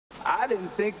I didn't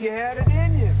think you had it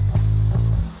in you.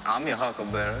 I'm your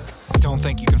huckleberry. Don't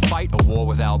think you can fight a war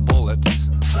without bullets.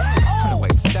 No,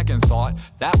 wait, second thought,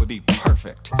 that would be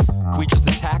perfect. Could we just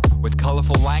attack with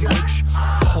colorful language?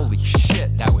 Holy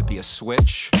shit, that would be a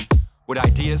switch. Would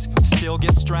ideas still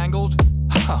get strangled?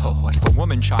 Oh, what if a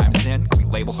woman chimes in? Can we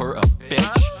label her a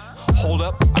bitch? Hold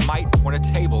up, I might want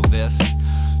to table this.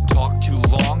 Talk too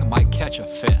long, might catch a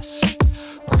fist.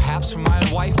 Perhaps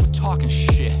my wife for talking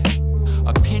shit.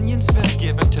 Opinions best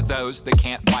given to those that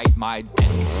can't bite my dick.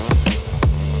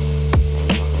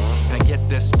 Can I get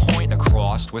this point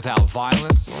across without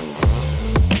violence?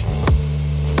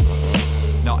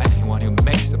 No, anyone who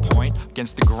makes the point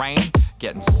against the grain,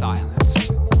 getting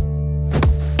silenced.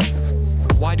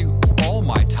 Why do all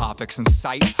my topics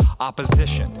incite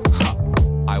opposition?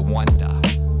 I wonder.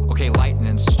 Okay,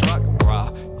 lightning struck,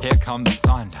 bruh. Here come the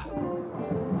thunder.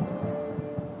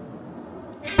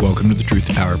 Welcome to the Truth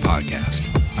to Power podcast.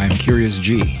 I am Curious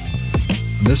G.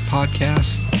 In this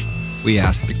podcast, we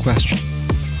ask the question,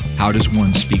 how does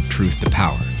one speak truth to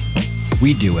power?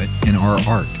 We do it in our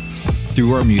art,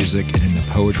 through our music and in the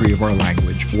poetry of our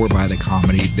language, or by the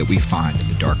comedy that we find in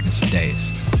the darkness of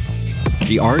days.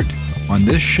 The art on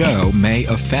this show may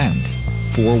offend,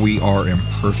 for we are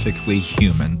imperfectly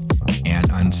human and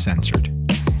uncensored.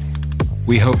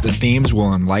 We hope the themes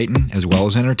will enlighten as well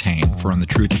as entertain, for on the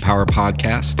Truth to Power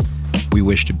podcast, we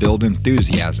wish to build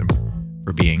enthusiasm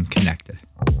for being connected.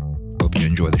 Hope you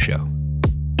enjoy the show.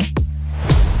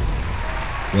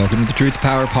 Welcome to the Truth to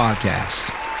Power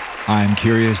podcast. I'm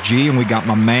Curious G, and we got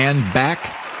my man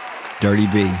back, Dirty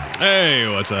B. Hey,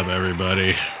 what's up,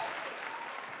 everybody?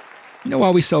 You know why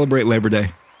we celebrate Labor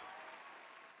Day?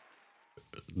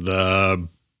 The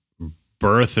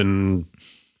birth and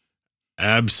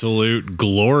absolute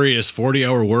glorious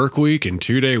 40-hour work week and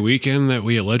 2-day weekend that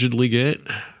we allegedly get?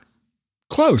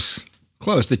 Close.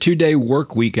 The 2-day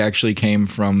work week actually came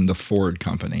from the Ford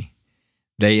company.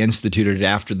 They instituted it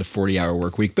after the 40-hour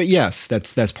work week. But yes,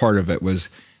 that's part of it, was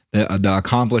the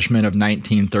accomplishment of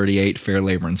 1938 Fair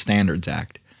Labor and Standards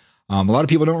Act. A lot of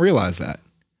people don't realize that.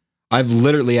 I've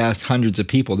literally asked hundreds of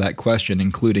people that question,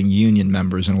 including union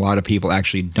members, and a lot of people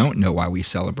actually don't know why we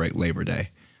celebrate Labor Day.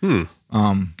 And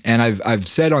I've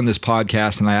said on this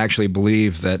podcast, and I actually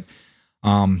believe that,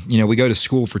 we go to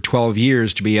school for 12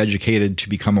 years to be educated to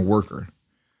become a worker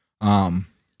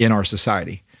in our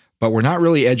society. But we're not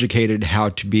really educated how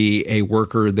to be a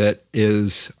worker that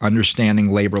is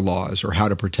understanding labor laws, or how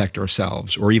to protect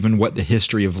ourselves, or even what the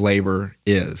history of labor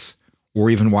is, or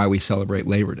even why we celebrate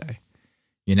Labor Day.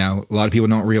 You know, a lot of people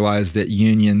don't realize that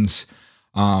unions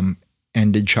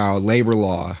ended child labor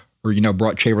law, or,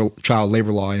 brought child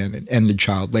labor law in and ended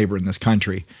child labor in this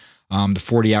country. The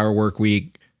 40-hour work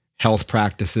week, health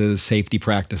practices, safety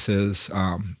practices,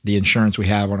 the insurance we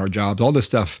have on our jobs, all this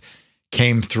stuff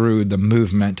came through the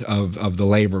movement of the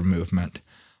labor movement.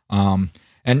 And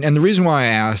the reason why I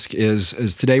ask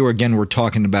is today we're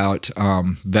talking about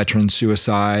veteran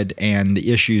suicide and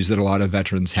the issues that a lot of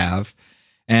veterans have.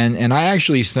 And I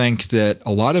actually think that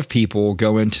a lot of people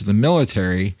go into the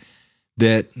military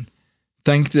that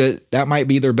think that might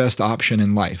be their best option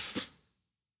in life.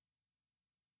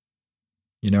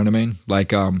 You know what I mean?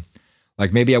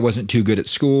 Like maybe I wasn't too good at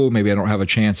school. Maybe I don't have a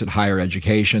chance at higher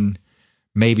education.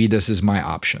 Maybe this is my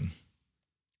option.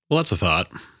 Well, that's a thought.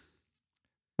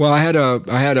 Well, I had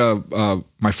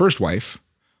my first wife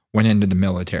went into the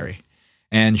military,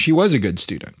 and she was a good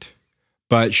student,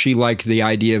 but she liked the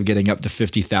idea of getting up to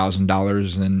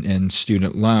 $50,000 in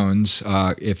student loans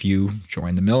if you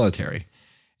join the military.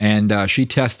 And she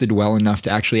tested well enough to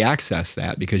actually access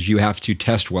that, because you have to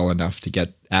test well enough to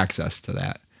get access to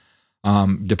that.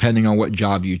 Depending on what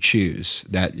job you choose,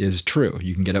 that is true.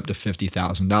 You can get up to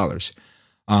 $50,000.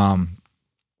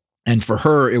 And for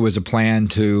her, it was a plan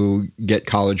to get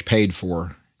college paid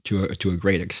for to a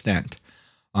great extent.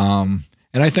 And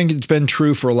I think it's been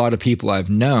true for a lot of people I've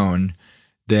known,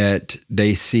 that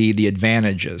they see the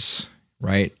advantages,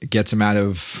 right? It gets them out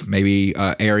of maybe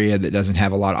an area that doesn't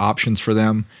have a lot of options for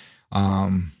them.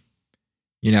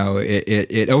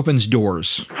 It opens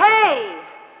doors. Hey,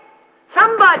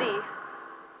 somebody,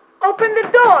 open the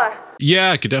door.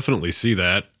 Yeah, I could definitely see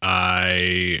that.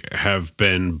 I have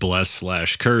been blessed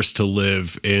 / cursed to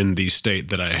live in the state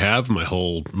that I have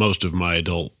all of my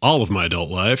adult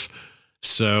life.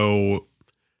 So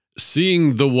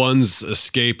seeing the ones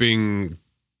escaping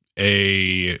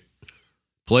a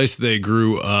place they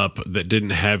grew up that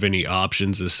didn't have any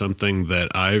options is something that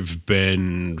I've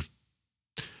been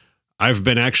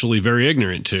actually very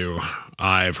ignorant to.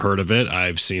 I've heard of it.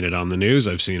 I've seen it on the news.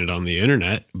 I've seen it on the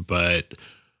internet, but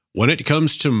When it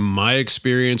comes to my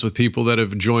experience with people that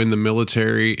have joined the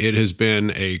military, it has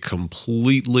been a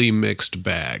completely mixed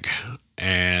bag.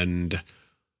 And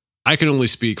I can only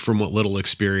speak from what little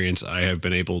experience I have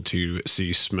been able to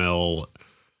see, smell,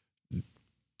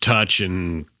 touch,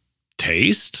 and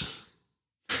taste.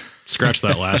 Scratch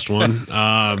that last one.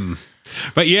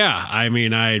 But yeah, I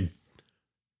mean, I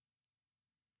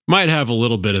might have a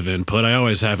little bit of input. I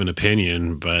always have an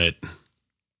opinion, but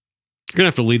you're going to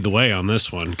have to lead the way on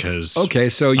this one because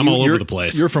so I'm all over the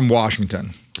place. You're from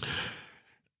Washington.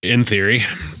 In theory.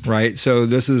 Right. So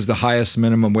this is the highest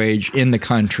minimum wage in the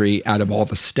country out of all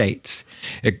the states.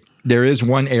 There is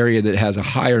one area that has a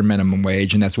higher minimum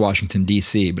wage, and that's Washington,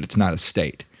 D.C., but it's not a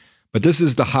state. But this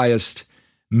is the highest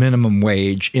minimum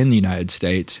wage in the United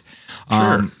States.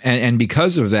 Sure. And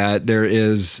because of that, there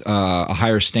is a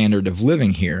higher standard of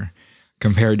living here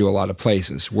compared to a lot of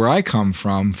places. Where I come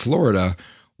from, Florida,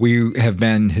 we have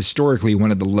been historically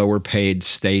one of the lower paid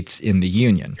states in the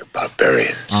union. You're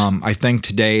barbarian. I think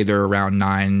today they're around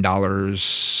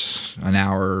 $9 an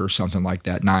hour or something like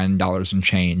that, $9 and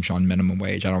change on minimum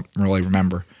wage. I don't really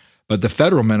remember. But the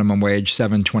federal minimum wage,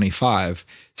 $7.25,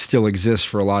 still exists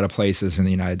for a lot of places in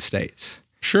the United States.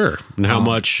 Sure. And how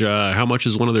much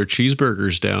is one of their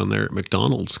cheeseburgers down there at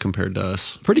McDonald's compared to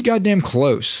us? Pretty goddamn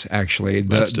close, actually.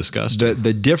 That's disgusting.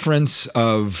 The difference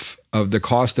of the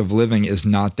cost of living is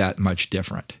not that much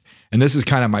different. And this is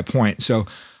kind of my point. So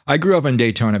I grew up in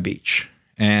Daytona Beach,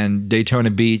 and Daytona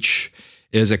Beach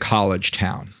is a college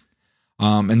town.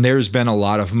 And there's been a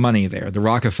lot of money there. The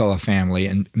Rockefeller family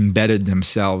embedded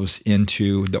themselves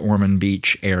into the Ormond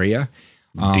Beach area.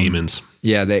 Demons.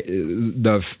 Yeah,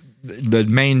 the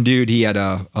main dude, he had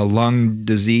a lung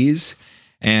disease,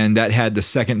 and that had the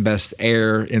second best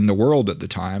air in the world at the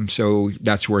time. So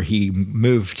that's where he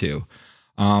moved to,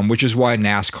 which is why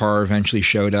NASCAR eventually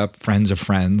showed up, Friends of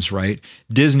Friends, right?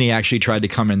 Disney actually tried to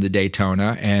come into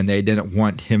Daytona, and they didn't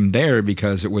want him there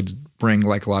because it would bring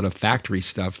like a lot of factory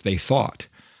stuff, they thought.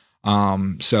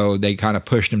 So they kind of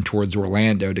pushed him towards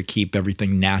Orlando to keep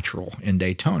everything natural in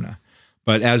Daytona.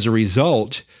 But as a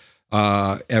result,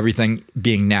 everything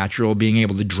being natural, being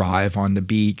able to drive on the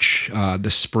beach,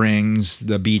 the springs,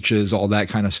 the beaches, all that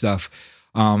kind of stuff.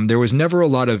 There was never a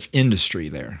lot of industry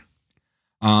there.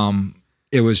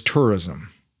 It was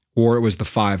tourism, or it was the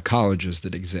 5 colleges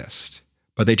that exist.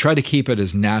 But they try to keep it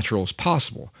as natural as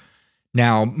possible.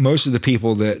 Now, most of the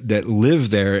people that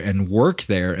live there and work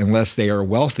there, unless they are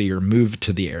wealthy or moved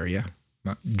to the area,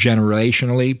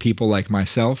 generationally, people like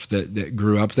myself that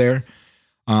grew up there,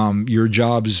 your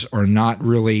jobs are not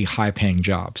really high-paying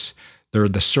jobs. They're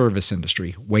the service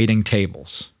industry, waiting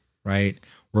tables, right?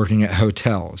 Working at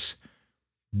hotels.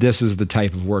 This is the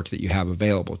type of work that you have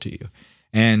available to you.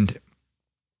 And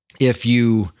if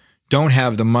you don't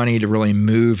have the money to really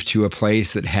move to a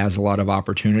place that has a lot of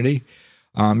opportunity,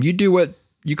 you do what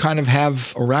you kind of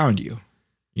have around you.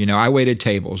 You know, I waited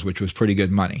tables, which was pretty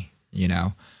good money, you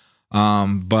know.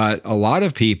 But a lot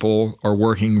of people are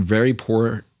working very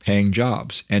poor paying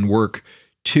jobs and work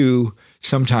 2,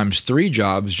 sometimes 3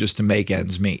 jobs just to make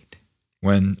ends meet.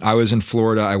 When I was in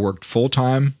Florida, I worked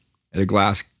full-time at a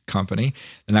glass company,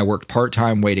 then I worked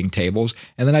part-time waiting tables,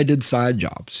 and then I did side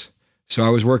jobs. So I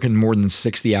was working more than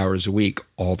 60 hours a week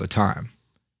all the time,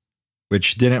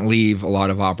 which didn't leave a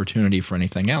lot of opportunity for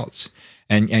anything else.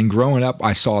 And growing up,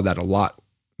 I saw that a lot,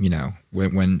 you know,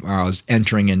 when I was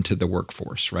entering into the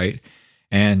workforce, right?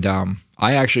 And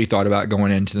I actually thought about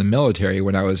going into the military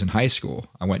when I was in high school.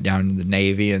 I went down to the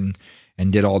Navy and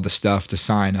did all the stuff to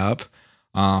sign up.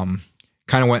 Kind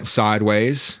of went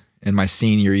sideways in my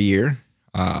senior year.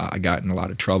 I got in a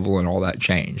lot of trouble and all that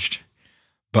changed.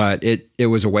 But it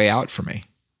was a way out for me,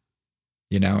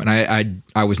 you know, and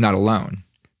I was not alone.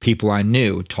 People I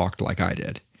knew talked like I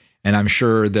did. And I'm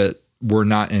sure that we're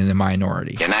not in the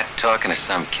minority. You're not talking to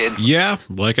some kid? Yeah,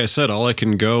 like I said, all I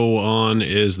can go on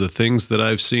is the things that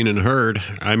I've seen and heard.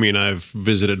 I mean, I've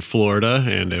visited Florida,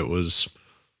 and it was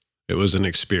an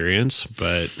experience,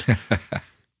 but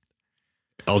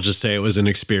I'll just say it was an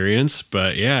experience.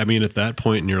 But yeah, I mean, at that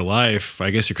point in your life,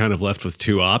 I guess you're kind of left with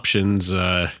 2 options.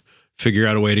 Figure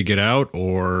out a way to get out,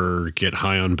 or get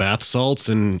high on bath salts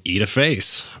and eat a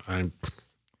face.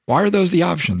 Why are those the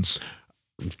options?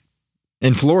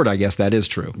 In Florida, I guess that is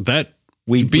true.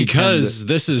 Because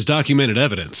this is documented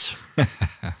evidence.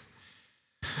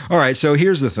 All right, so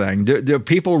here's the thing. Do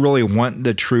people really want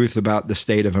the truth about the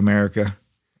state of America?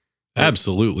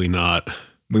 Absolutely not.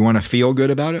 We want to feel good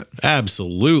about it?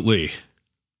 Absolutely.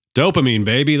 Dopamine,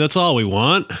 baby. That's all we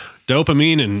want.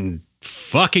 Dopamine and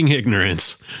fucking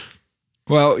ignorance.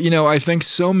 Well, you know, I think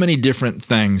so many different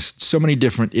things, so many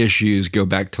different issues go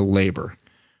back to labor,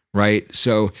 right?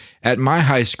 So at my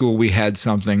high school, we had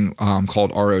something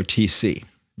called ROTC.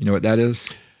 You know what that is?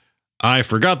 I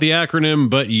forgot the acronym,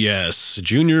 but yes,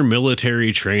 Junior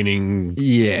Military Training,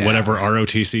 whatever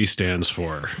ROTC stands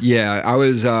for. Yeah, I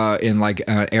was in like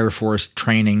an Air Force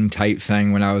training type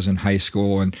thing when I was in high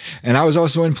school, and I was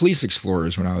also in Police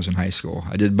Explorers when I was in high school.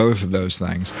 I did both of those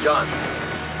things. John,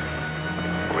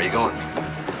 where are you going?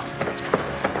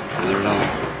 Neither know.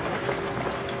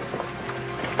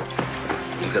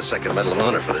 You got Second Medal of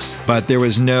Honor for this. But there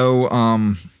was no...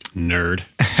 Nerd.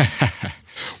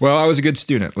 Well, I was a good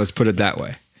student. Let's put it that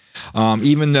way.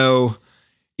 Even though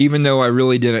I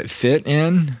really didn't fit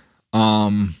in,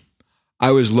 I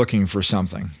was looking for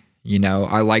something. You know,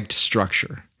 I liked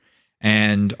structure,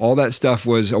 and all that stuff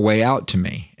was a way out to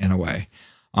me in a way.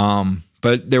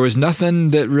 But there was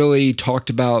nothing that really talked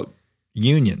about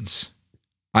unions.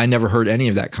 I never heard any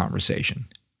of that conversation.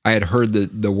 I had heard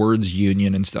the words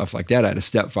union and stuff like that. I had a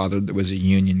stepfather that was a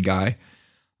union guy.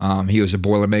 He was a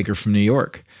Boilermaker from New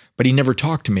York. But he never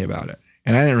talked to me about it.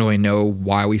 And I didn't really know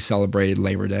why we celebrated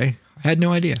Labor Day. I had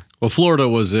no idea. Well, Florida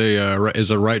is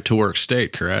a right-to-work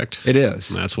state, correct? It is.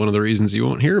 And that's one of the reasons you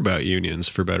won't hear about unions,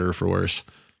 for better or for worse.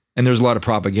 And there's a lot of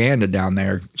propaganda down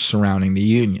there surrounding the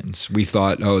unions. We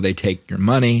thought, oh, they take your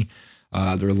money.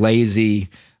 They're lazy.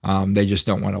 They just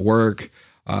don't want to work.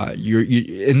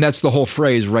 And that's the whole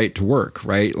phrase, right to work,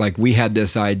 right? Like we had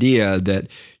this idea that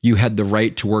you had the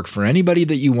right to work for anybody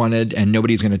that you wanted, and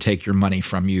nobody's going to take your money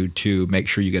from you to make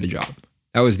sure you get a job.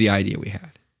 That was the idea we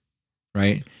had,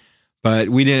 right? But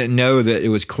we didn't know that it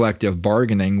was collective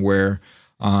bargaining where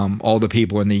all the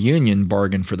people in the union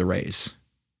bargained for the raise.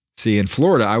 See, in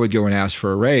Florida, I would go and ask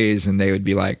for a raise, and they would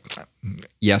be like,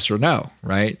 yes or no,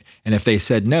 right? And if they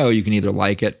said no, you can either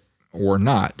like it or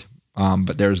not.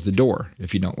 But there's the door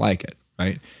if you don't like it,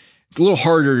 right? It's a little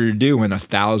harder to do when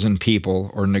 1,000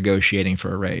 people are negotiating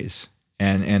for a raise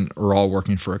and are all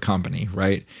working for a company,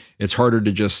 right? It's harder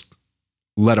to just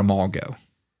let them all go,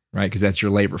 right? Because that's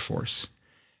your labor force.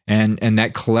 And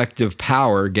that collective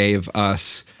power gave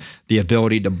us the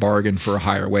ability to bargain for a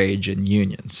higher wage in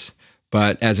unions.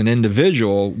 But as an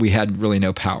individual, we had really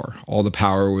no power. All the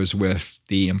power was with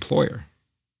the employer,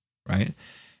 right?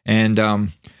 And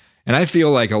I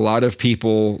feel like a lot of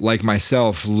people like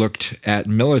myself looked at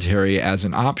military as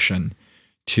an option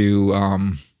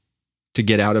to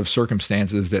get out of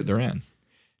circumstances that they're in.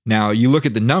 Now, you look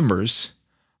at the numbers,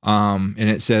 and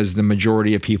it says the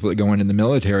majority of people that go into the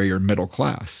military are middle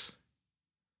class,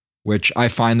 which I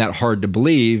find that hard to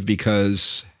believe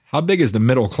because how big is the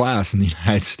middle class in the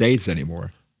United States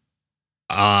anymore?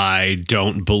 I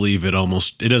don't believe it.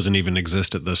 It doesn't even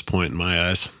exist at this point in my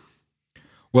eyes.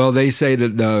 Well, they say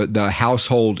that the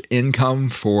household income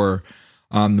for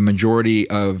the majority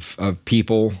of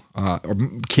people or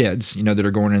kids, that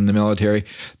are going in the military,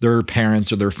 their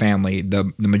parents or their family,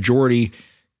 the majority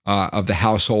of the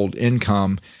household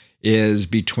income is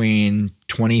between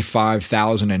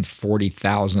 $25,000 and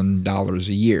 $40,000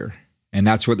 a year. And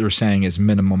that's what they're saying is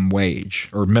minimum wage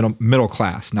or middle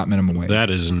class, not minimum wage. That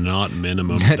is not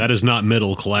minimum. That is not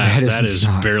middle class. That is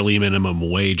barely minimum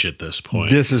wage at this point.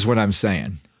 This is what I'm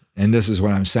saying. And this is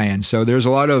what I'm saying. So there's a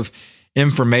lot of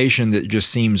information that just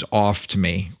seems off to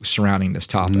me surrounding this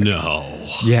topic. No.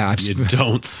 Yeah. You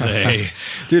don't say.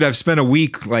 Dude, I've spent a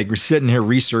week like sitting here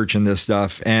researching this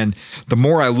stuff. And the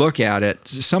more I look at it,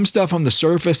 some stuff on the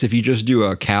surface, if you just do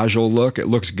a casual look, it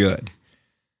looks good.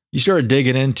 You start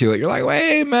digging into it, you're like,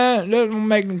 wait, man, it doesn't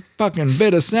make a fucking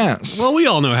bit of sense. Well, we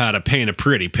all know how to paint a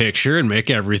pretty picture and make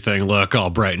everything look all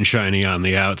bright and shiny on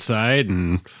the outside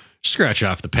and scratch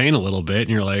off the paint a little bit, and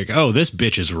you're like, oh, this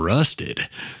bitch is rusted.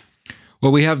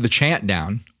 Well, we have the chant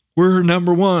down. We're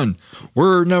number one.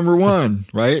 We're number one,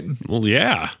 right? Well,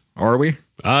 yeah. Are we?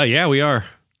 Yeah, we are.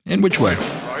 In which way?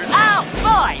 Oh,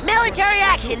 boy, military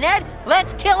action, Ned.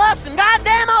 Let's kill us some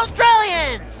goddamn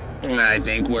Australians. I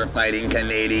think we're fighting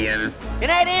Canadians.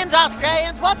 Canadians,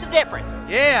 Australians, what's the difference?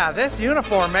 Yeah, this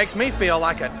uniform makes me feel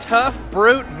like a tough,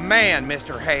 brute man,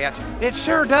 Mr. Hat. It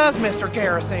sure does, Mr.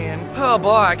 Garrison. Oh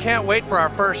boy, I can't wait for our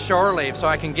first shore leave so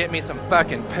I can get me some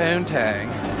fucking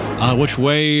poontang. Which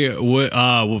way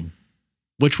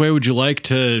would you like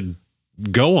to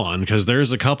go on? Because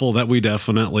there's a couple that we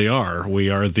definitely are.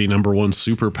 We are the number one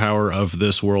superpower of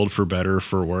this world, for better or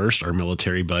for worse. Our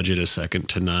military budget is second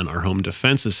to none. Our home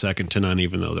defense is second to none,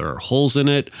 even though there are holes in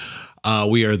it.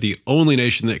 We are the only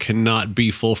nation that cannot be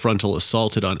full frontal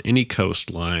assaulted on any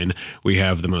coastline. We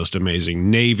have the most amazing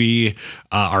Navy.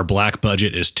 Our black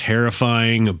budget is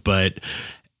terrifying, but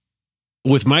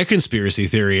with my conspiracy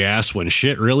theory ass,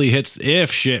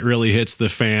 if shit really hits the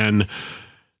fan,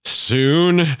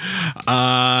 soon.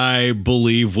 I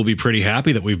believe we'll be pretty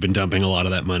happy that we've been dumping a lot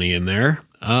of that money in there.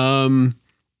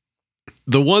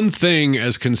 The one thing,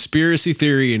 as conspiracy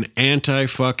theory and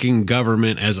anti-fucking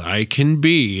government as I can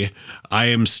be, I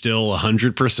am still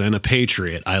 100% a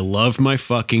patriot. I love my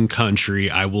fucking country.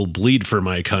 I will bleed for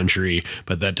my country,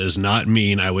 but that does not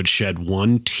mean I would shed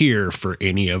one tear for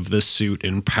any of the suit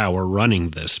in power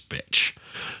running this bitch.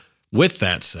 With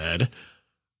that said,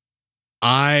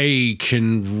 I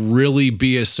can really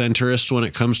be a centrist when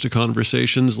it comes to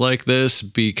conversations like this,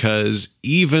 because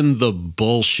even the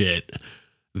bullshit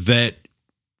that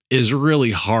is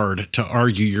really hard to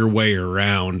argue your way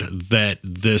around that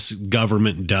this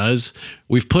government does,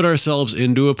 we've put ourselves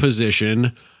into a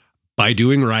position by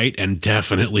doing right and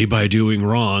definitely by doing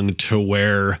wrong to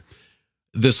where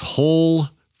this whole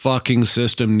fucking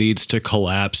system needs to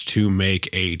collapse to make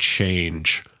a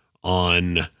change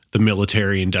on the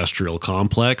military industrial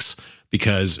complex.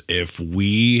 Because if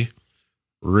we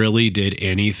really did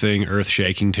anything earth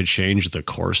shaking to change the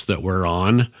course that we're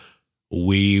on,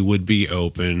 we would be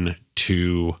open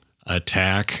to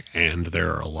attack, and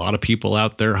there are a lot of people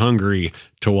out there hungry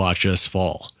to watch us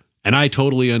fall. And I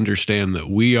totally understand that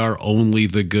we are only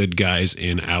the good guys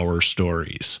in our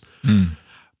stories.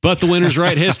 But the winners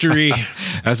write history.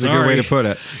 That's a good way to put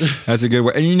it. That's a good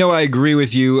way. And you know, I agree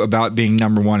with you about being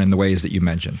number one in the ways that you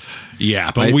mentioned.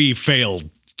 Yeah, but we failed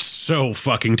so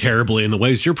fucking terribly in the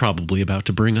ways you're probably about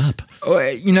to bring up.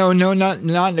 You know, no,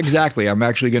 not exactly. I'm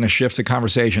actually going to shift the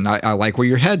conversation. I like where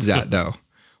your head's at, though.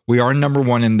 We are number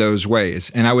one in those ways.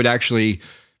 And I would actually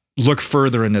look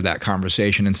further into that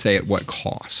conversation and say at what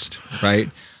cost,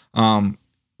 right?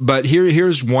 But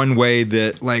here's one way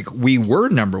that, like, we were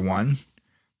number one,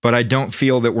 but I don't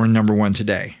feel that we're number one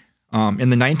today.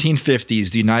 In the 1950s,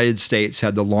 the United States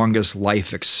had the longest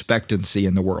life expectancy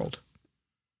in the world.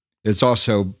 It's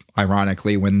also,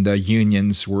 ironically, when the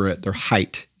unions were at their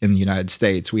height in the United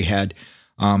States, we had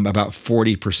about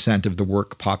 40% of the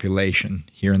work population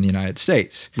here in the United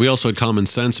States. We also had common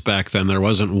sense back then. There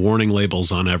wasn't warning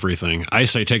labels on everything. I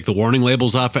say take the warning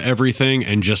labels off of everything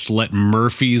and just let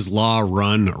Murphy's Law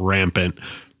run rampant.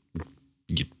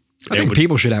 I think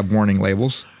people should have warning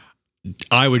labels.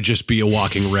 I would just be a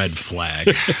walking red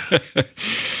flag.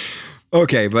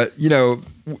 Okay, but you know,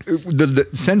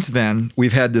 since then,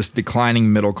 we've had this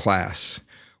declining middle class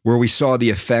where we saw the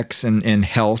effects in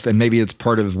health, and maybe it's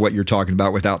part of what you're talking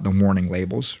about without the warning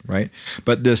labels, right?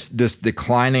 But this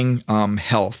declining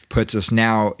health puts us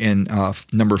now in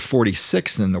number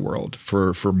 46 in the world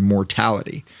for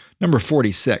mortality, number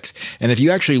 46. And if you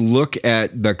actually look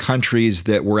at the countries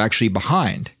that we're actually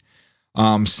behind,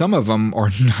 some of them are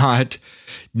not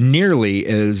nearly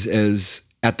as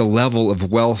at the level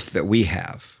of wealth that we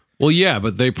have. Well, yeah,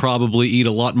 but they probably eat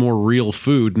a lot more real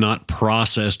food, not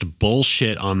processed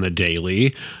bullshit on the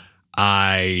daily.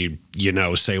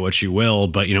 Say what you will,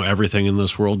 but, everything in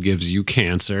this world gives you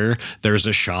cancer. There's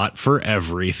a shot for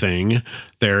everything.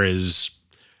 There is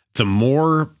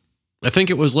I think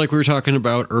it was like we were talking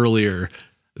about earlier,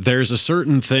 there's a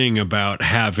certain thing about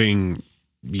having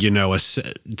a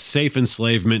safe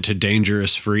enslavement to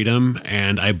dangerous freedom.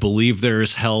 And I believe there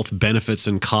is health benefits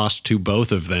and cost to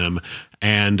both of them.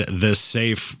 And this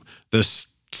safe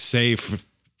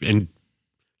and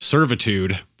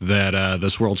servitude that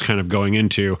this world's kind of going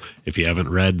into. If you haven't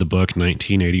read the book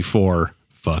 1984,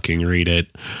 fucking read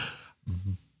it.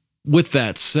 With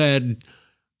that said,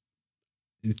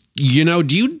 do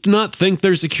you not think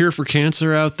there's a cure for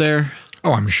cancer out there?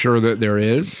 Oh, I'm sure that there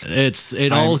is.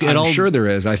 I'm sure there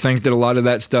is. I think that a lot of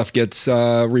that stuff gets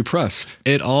repressed.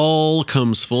 It all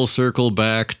comes full circle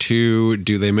back to,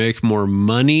 do they make more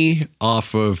money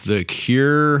off of the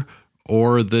cure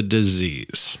or the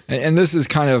disease? And this is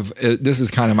kind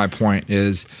of my point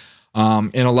is,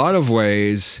 in a lot of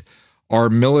ways, our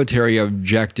military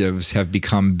objectives have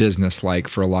become business-like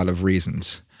for a lot of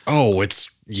reasons. Oh,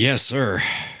 yes, sir.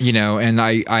 And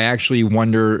I actually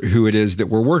wonder who it is that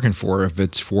we're working for, if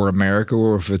it's for America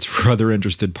or if it's for other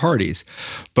interested parties.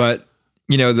 But,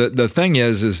 the thing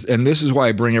is, and this is why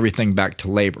I bring everything back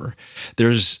to labor.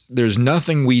 There's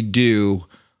nothing we do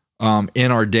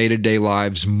in our day-to-day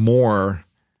lives more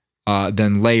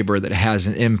than labor that has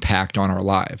an impact on our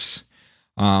lives.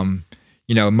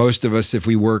 Most of us, if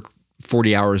we work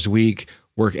 40 hours a week,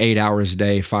 work 8 hours a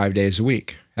day, 5 days a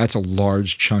week. That's a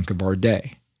large chunk of our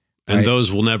day. And right?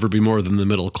 Those will never be more than the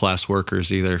middle class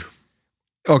workers either.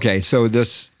 Okay, so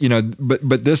this,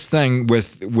 but this thing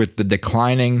with the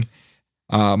declining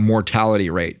mortality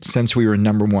rate since we were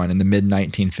number one in the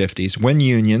mid-1950s, when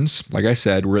unions, like I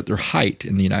said, were at their height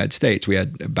in the United States, we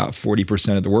had about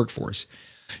 40% of the workforce.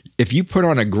 If you put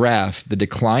on a graph the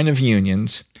decline of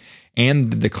unions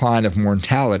and the decline of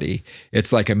mortality,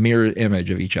 it's like a mirror image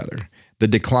of each other. The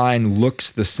decline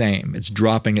looks the same. It's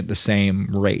dropping at the same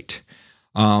rate.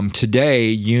 Today,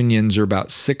 unions are about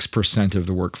 6% of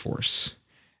the workforce,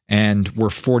 and we're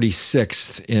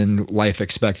 46th in life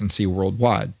expectancy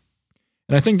worldwide.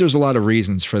 And I think there's a lot of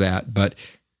reasons for that, but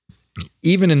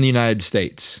even in the United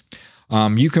States,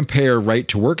 you compare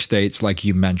right-to-work states, like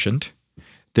you mentioned,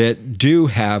 that do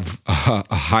have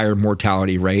a higher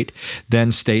mortality rate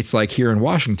than states like here in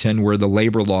Washington, where the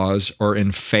labor laws are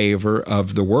in favor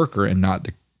of the worker and not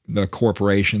the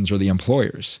corporations or the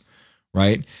employers,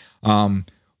 right?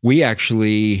 We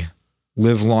actually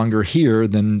live longer here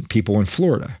than people in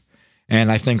Florida. And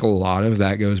I think a lot of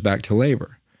that goes back to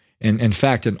labor. And in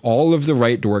fact, in all of the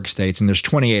right-to-work states, and there's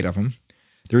 28 of them,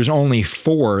 there's only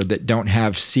 4 that don't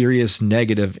have serious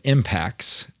negative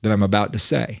impacts that I'm about to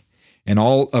say. And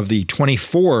all of the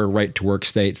 24 right-to-work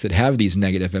states that have these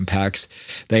negative impacts,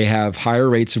 they have higher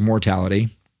rates of mortality,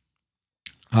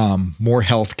 more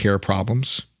health care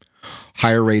problems,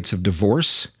 higher rates of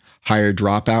divorce, higher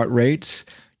dropout rates.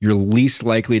 You're least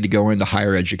likely to go into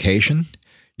higher education.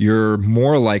 You're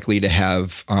more likely to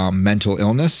have mental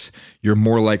illness. You're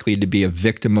more likely to be a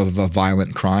victim of a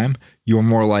violent crime. You're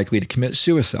more likely to commit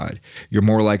suicide. You're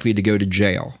more likely to go to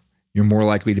jail. You're more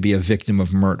likely to be a victim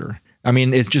of murder. I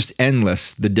mean, it's just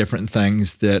endless, the different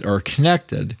things that are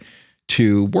connected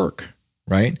to work,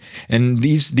 right? And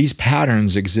these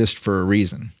patterns exist for a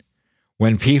reason.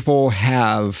 When people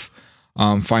have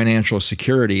financial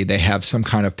security, they have some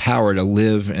kind of power to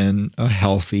live in a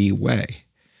healthy way.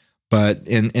 But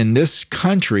in this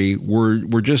country,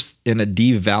 we're just in a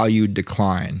devalued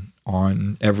decline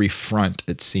on every front,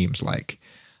 it seems like.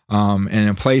 And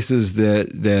in places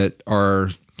that are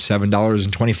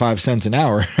 $7.25 an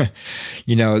hour,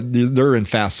 they're in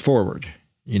fast forward.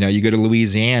 You go to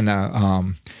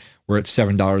Louisiana, where it's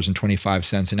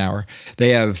 $7.25 an hour. They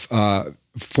have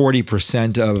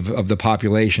 40% of the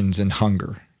population's in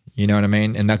hunger. You know what I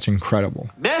mean? And that's incredible.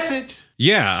 Message.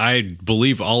 Yeah, I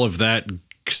believe all of that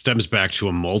stems back to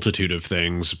a multitude of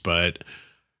things, but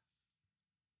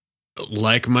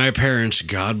like my parents,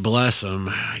 God bless them,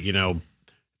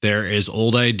 there is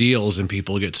old ideals and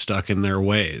people get stuck in their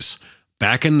ways.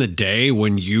 Back in the day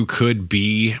when you could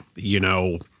be,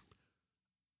 a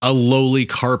lowly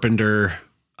carpenter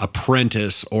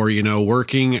apprentice or,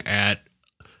 working at,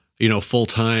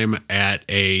 full-time at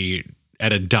a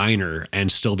diner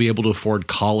and still be able to afford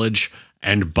college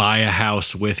and buy a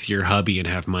house with your hubby and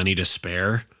have money to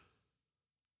spare,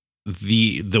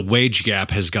 the wage gap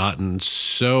has gotten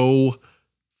so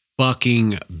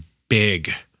fucking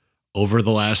big over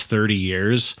the last 30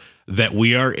 years that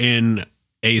we are in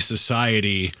a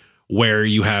society where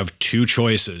you have 2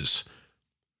 choices: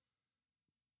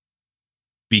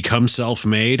 become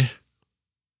self-made.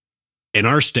 In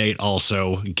our state,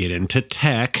 also get into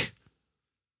tech,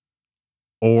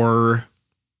 or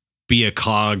be a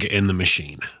cog in the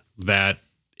machine. That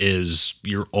is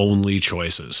your only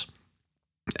choices.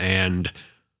 And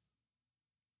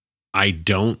I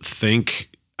think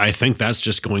that's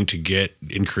just going to get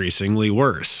increasingly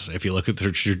worse. If you look at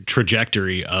the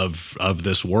trajectory of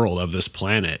this world, of this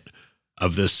planet,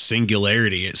 of this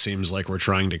singularity, it seems like we're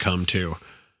trying to come to.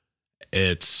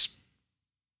 It's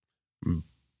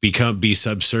be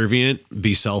subservient,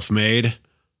 be self-made,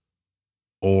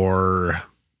 or,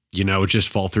 just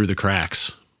fall through the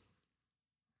cracks.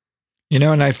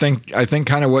 And I think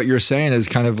kind of what you're saying is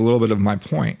kind of a little bit of my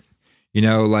point.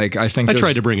 I think I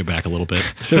tried to bring it back a little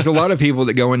bit. There's a lot of people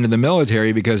that go into the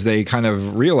military because they kind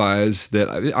of realize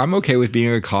that I'm okay with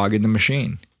being a cog in the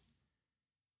machine.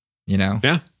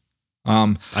 Yeah.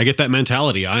 I get that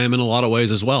mentality. I am in a lot of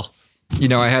ways as well.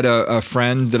 I had a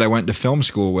friend that I went to film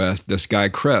school with, this guy,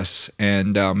 Chris,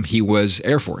 and he was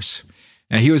Air Force.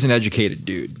 And he was an educated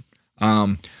dude.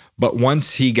 But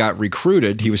once he got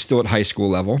recruited, he was still at high school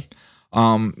level.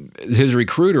 His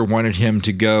recruiter wanted him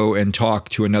to go and talk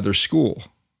to another school,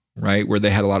 right, where they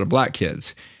had a lot of black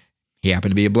kids. He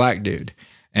happened to be a black dude.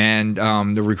 And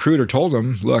the recruiter told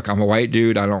him, look, I'm a white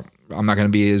dude. I'm not going to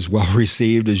be as well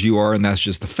received as you are, and that's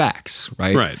just the facts,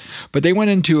 right? Right. But they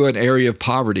went into an area of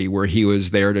poverty where he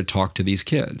was there to talk to these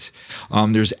kids.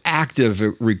 There's active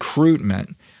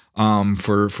recruitment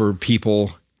for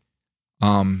people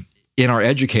in our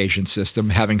education system,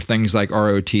 having things like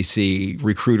ROTC,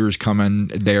 recruiters coming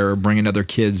there, bringing other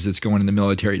kids that's going in the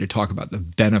military to talk about the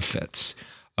benefits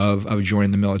of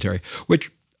joining the military,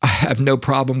 which I have no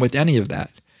problem with any of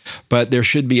that. But there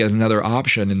should be another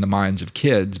option in the minds of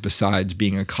kids besides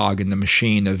being a cog in the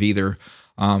machine of either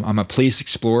I'm a police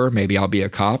explorer, maybe I'll be a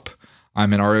cop.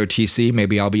 I'm an ROTC,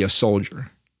 maybe I'll be a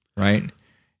soldier, right?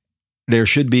 there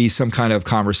should be some kind of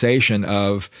conversation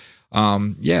of,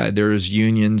 there's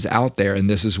unions out there, and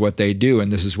this is what they do,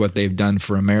 and this is what they've done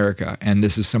for America, and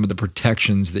this is some of the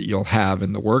protections that you'll have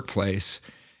in the workplace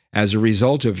as a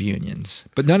result of unions.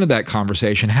 But none of that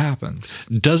conversation happens.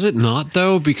 Does it not,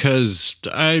 though? Because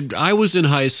I was in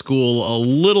high school a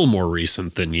little more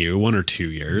recent than you, 1 or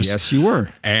 2 years. Yes, you were.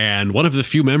 And one of the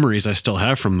few memories I still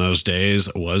have from those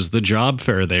days was the job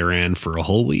fair they ran for a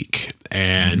whole week.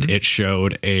 And it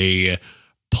showed a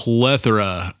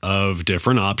plethora of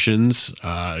different options,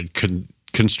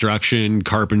 construction,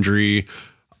 carpentry,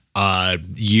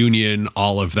 union,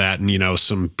 all of that. And,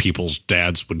 some people's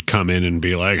dads would come in and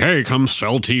be like, hey, come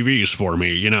sell TVs for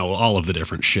me, all of the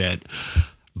different shit.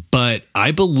 But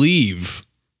I believe,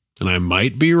 and I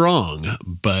might be wrong,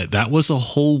 but that was a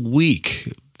whole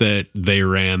week that they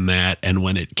ran that. And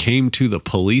when it came to the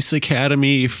police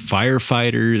academy,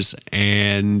 firefighters,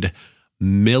 and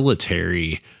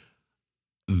military,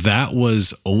 that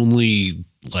was only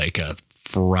like a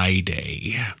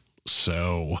Friday.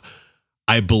 So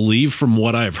I believe from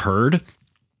what I've heard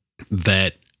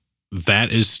that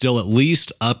is still, at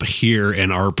least up here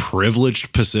in our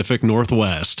privileged Pacific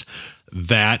Northwest,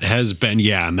 that has been,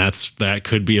 and that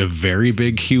could be a very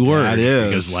big keyword. That is.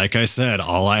 Because like I said,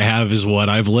 all I have is what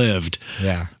I've lived.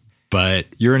 Yeah. But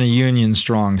you're in a union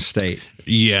strong state.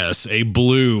 Yes, a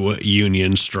blue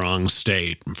union strong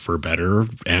state, for better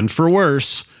and for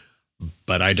worse.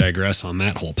 But I digress on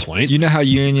that whole point. You know how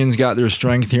unions got their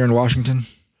strength here in Washington?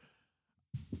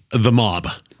 The mob.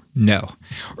 No.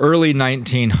 Early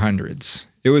 1900s.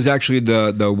 It was actually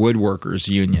the woodworkers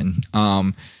union.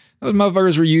 Those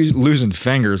motherfuckers were losing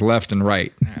fingers left and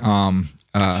right.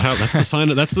 That's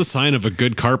the sign of a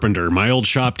good carpenter. My old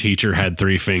shop teacher had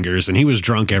 3 fingers, and he was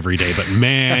drunk every day. But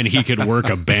man, he could work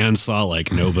a bandsaw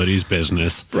like nobody's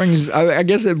business. I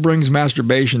guess it brings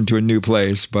masturbation to a new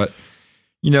place. But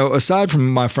aside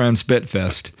from my friend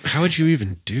Spitfist, how would you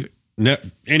even do? No.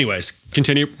 Anyways,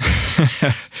 continue.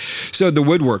 So the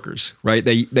woodworkers, right?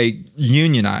 They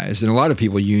unionized, and a lot of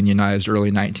people unionized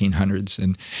early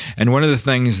 1900s. And one of the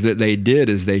things that they did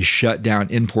is they shut down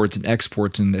imports and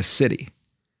exports in this city.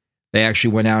 They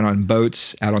actually went out on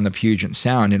boats out on the Puget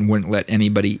Sound and wouldn't let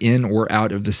anybody in or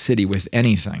out of the city with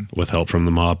anything. With help from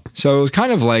the mob. So it was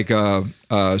kind of like a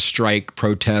strike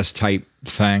protest type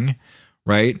thing,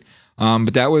 right?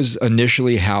 But that was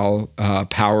initially how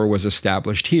power was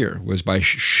established here, was by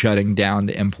shutting down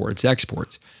the imports,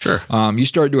 exports. Sure. You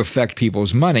start to affect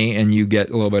people's money, and you get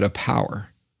a little bit of power,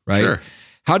 right? Sure.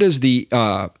 How does the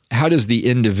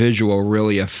individual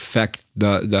really affect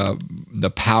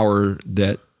the power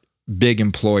that big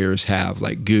employers have,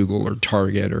 like Google or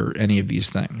Target or any of these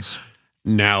things?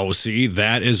 Now, see,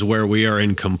 that is where we are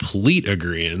in complete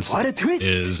agreement. What a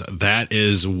twist. That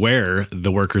is where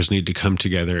the workers need to come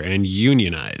together and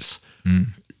unionize,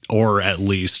 or at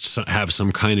least have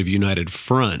some kind of united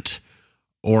front,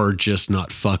 or just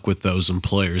not fuck with those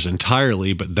employers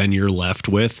entirely. But then you're left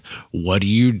with, what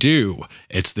do?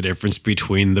 It's the difference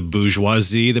between the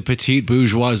bourgeoisie, the petite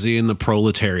bourgeoisie, and the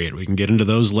proletariat. We can get into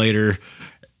those later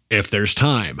if there's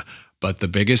time. But the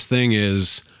biggest thing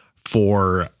is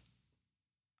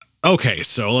okay,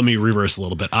 so let me reverse a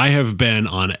little bit. I have been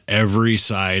on every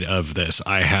side of this.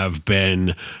 I have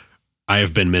been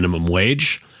minimum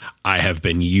wage. I have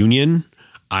been union.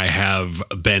 I have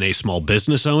been a small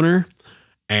business owner,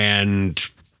 and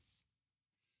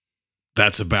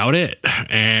that's about it.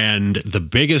 And the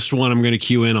biggest one I'm going to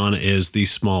cue in on is the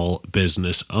small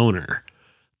business owner.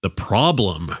 The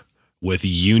problem with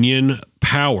union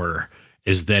power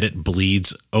is that it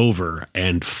bleeds over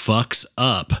and fucks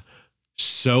up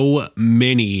so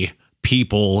many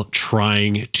people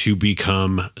trying to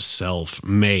become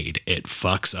self-made. It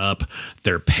fucks up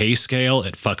their pay scale.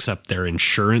 It fucks up their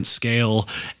insurance scale.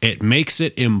 It makes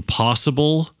it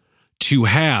impossible to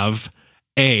have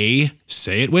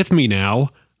say it with me now,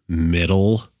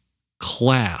 middle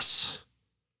class.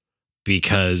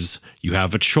 Because you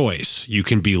have a choice. You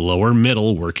can be lower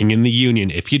middle working in the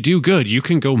union. If you do good, you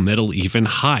can go middle, even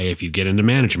high if you get into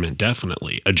management,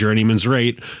 definitely. A journeyman's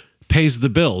rate pays the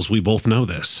bills. We both know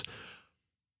this.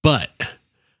 But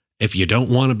if you don't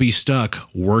want to be stuck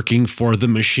working for the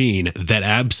machine that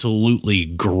absolutely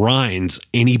grinds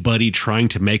anybody trying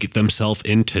to make it themselves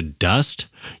into dust,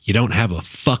 you don't have a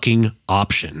fucking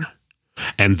option.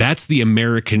 And that's the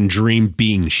American dream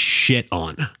being shit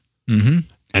on. Mm-hmm.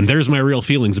 And there's my real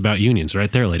feelings about unions right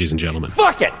there, ladies and gentlemen.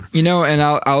 Fuck it! And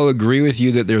I'll agree with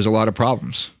you that there's a lot of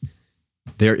problems.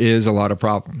 There is a lot of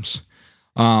problems.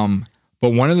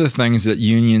 But one of the things that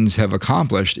unions have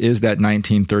accomplished is that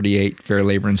 1938 Fair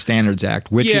Labor and Standards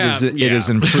Act, which it has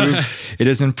improved. It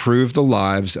has improved the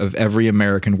lives of every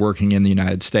American working in the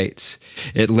United States.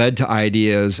 It led to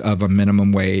ideas of a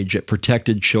minimum wage. It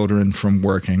protected children from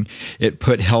working. It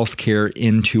put health care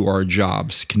into our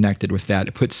jobs connected with that.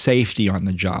 It put safety on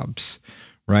the jobs,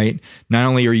 right? Not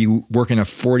only are you working a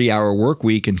 40-hour work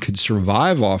week and could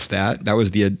survive off that, that was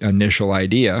the initial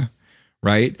idea,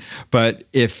 right? But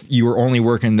if you were only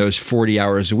working those 40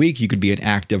 hours a week, you could be an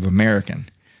active American.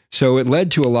 So it led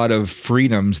to a lot of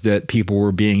freedoms that people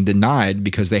were being denied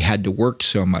because they had to work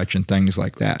so much and things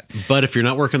like that. But if you're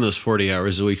not working those 40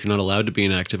 hours a week, you're not allowed to be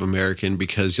an active American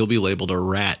because you'll be labeled a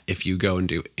rat if you go and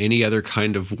do any other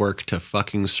kind of work to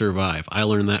fucking survive. I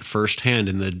learned that firsthand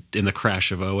in the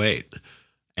crash of '08.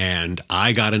 And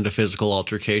I got into physical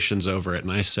altercations over it.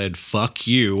 And I said, fuck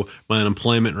you. My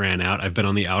unemployment ran out. I've been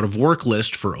on the out of work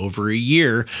list for over a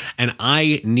year. And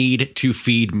I need to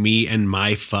feed me and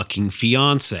my fucking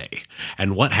fiance.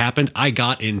 And what happened? I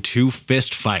got in 2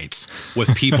 fist fights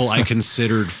with people I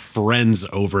considered friends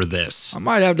over this. I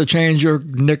might have to change your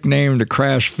nickname to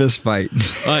Crash Fist Fight.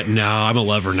 No, I'm a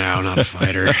lover now, not a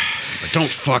fighter. But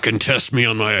don't fucking test me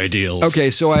on my ideals.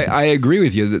 Okay, so I agree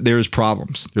with you that there's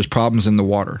problems. There's problems in the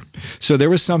water. So there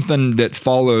was something that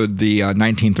followed the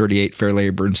 1938 Fair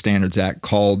Labor and Standards Act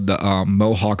called the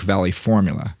Mohawk Valley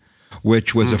Formula,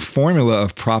 which was a formula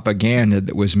of propaganda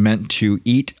that was meant to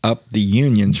eat up the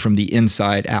unions from the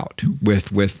inside out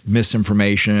with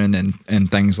misinformation and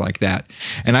things like that.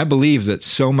 And I believe that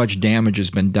so much damage has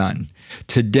been done.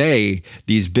 Today,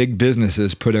 these big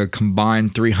businesses put a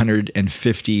combined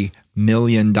 $350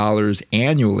 million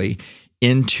annually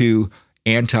into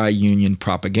anti-union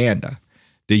propaganda.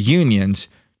 The unions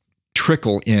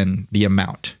trickle in the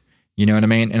amount. You know what I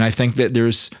mean? And I think that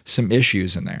there's some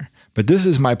issues in there. But this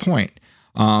is my point.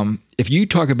 If you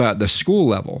talk about the school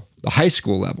level, the high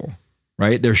school level,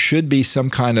 right, there should be some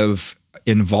kind of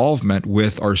involvement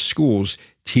with our schools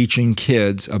teaching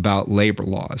kids about labor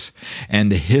laws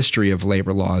and the history of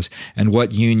labor laws and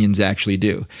what unions actually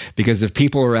do. Because if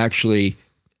people are actually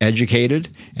educated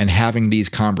and having these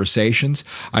conversations,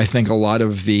 I think a lot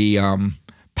of the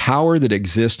power that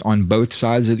exists on both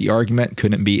sides of the argument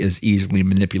couldn't be as easily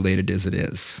manipulated as it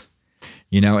is.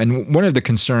 You know, and one of the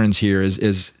concerns here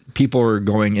is people are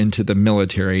going into the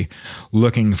military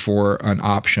looking for an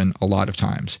option a lot of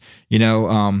times. You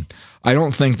know, I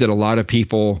don't think that a lot of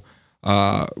people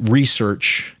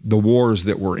research the wars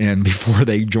that we're in before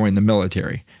they join the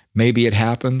military. Maybe it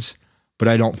happens, but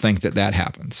I don't think that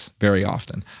happens very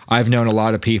often. I've known a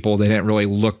lot of people, they didn't really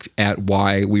look at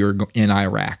why we were in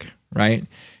Iraq, right?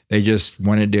 They just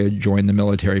wanted to join the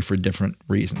military for different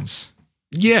reasons.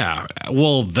 Yeah,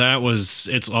 well,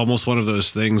 it's almost one of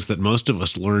those things that most of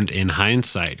us learned in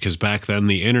hindsight, because back then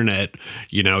the internet,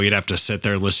 you know, you'd have to sit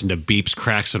there and listen to beeps,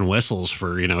 cracks, and whistles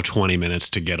for, 20 minutes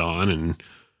to get on. And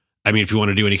I mean, if you want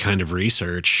to do any kind of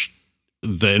research,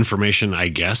 the information, I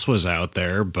guess, was out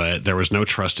there, but there was no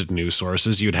trusted news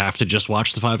sources. You'd have to just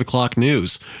watch the 5 o'clock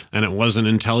news. And it wasn't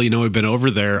until, we'd been over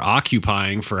there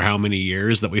occupying for how many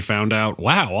years that we found out,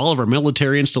 wow, all of our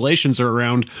military installations are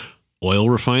around oil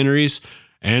refineries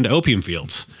and opium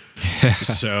fields.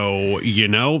 So,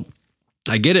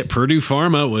 I get it. Purdue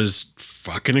Pharma was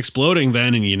fucking exploding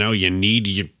then. And, you need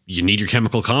your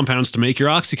chemical compounds to make your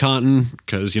OxyContin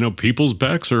because, people's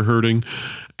backs are hurting.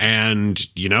 And,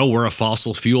 we're a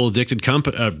fossil fuel addicted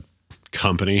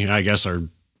company. I guess our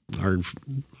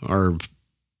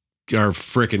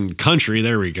frickin' country,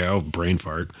 there we go, brain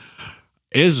fart,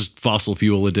 is fossil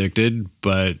fuel addicted,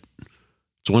 but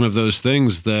it's one of those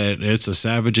things that it's a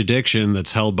savage addiction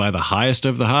that's held by the highest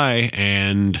of the high.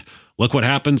 And look what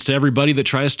happens to everybody that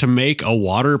tries to make a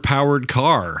water-powered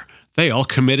car. They all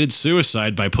committed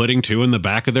suicide by putting 2 in the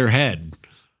back of their head.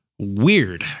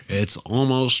 Weird. It's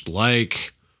almost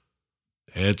like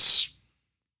it's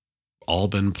all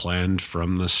been planned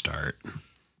from the start.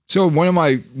 So one of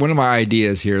my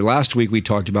ideas here, last week we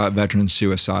talked about veteran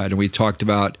suicide, and we talked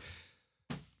about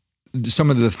some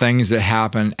of the things that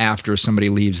happen after somebody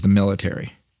leaves the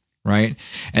military, right?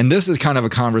 And this is kind of a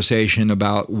conversation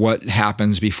about what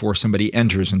happens before somebody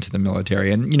enters into the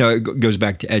military. And, it goes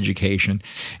back to education.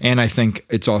 And I think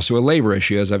it's also a labor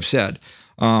issue, as I've said.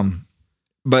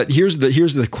 But here's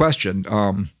the question.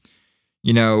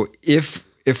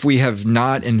 If we have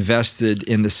not invested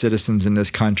in the citizens in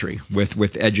this country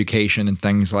with education and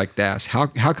things like that, how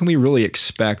can we really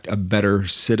expect a better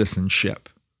citizenship?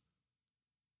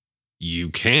 You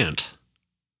can't.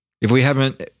 if we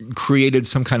haven't created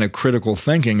some kind of critical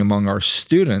thinking among our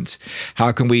students,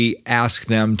 how can we ask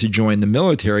them to join the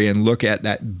military and look at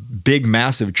that big,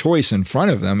 massive choice in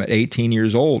front of them at 18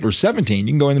 years old or 17?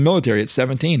 You can go in the military at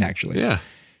 17, actually. Yeah.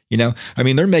 You know, I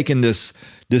mean, they're making this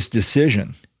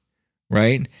decision,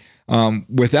 right?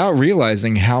 Without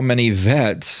realizing how many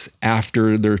vets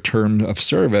after their term of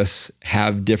service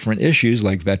have different issues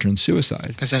like veteran suicide.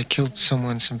 Because I killed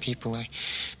some people.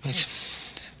 It's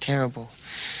terrible.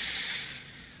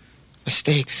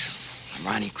 Mistakes.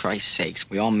 Ronnie, Christ's sakes,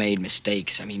 we all made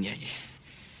mistakes. I mean,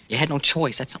 you had no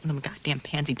choice. That's something them goddamn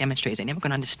pansy demonstrators ain't never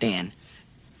gonna understand.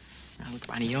 Look,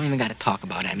 Ronnie, you don't even got to talk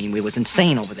about it. I mean, it was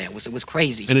insane over there. It was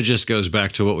crazy. And it just goes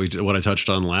back to what I touched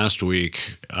on last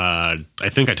week. I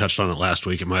think I touched on it last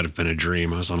week. It might have been a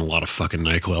dream. I was on a lot of fucking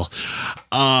NyQuil.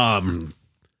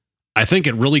 I think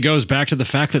it really goes back to the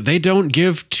fact that they don't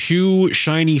give two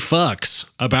shiny fucks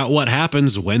about what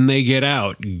happens when they get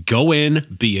out. Go in,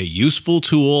 be a useful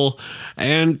tool,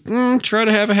 and try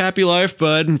to have a happy life,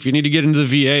 bud. If you need to get into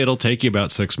the VA, it'll take you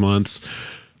about 6 months.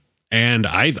 And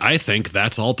I think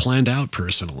that's all planned out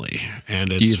personally. And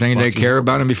it's do you think they care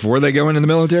about them before they go into the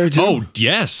military too? Oh,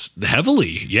 yes,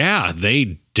 heavily. Yeah,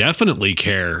 they definitely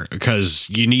care because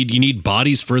you need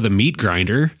bodies for the meat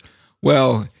grinder.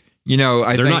 Well, you know,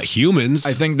 they're not humans.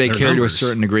 I think they care numbers. to a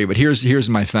certain degree, but here's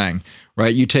my thing,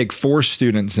 right? You take 4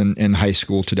 students in high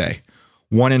school today.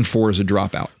 1 in 4 is a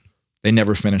dropout. They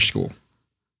never finish school,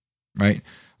 right?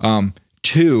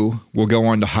 2 will go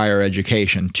on to higher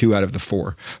education, 2 out of the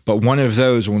 4. But 1 of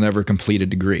those will never complete a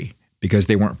degree because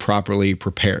they weren't properly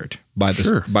prepared by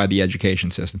the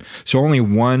education system. So only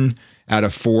 1 out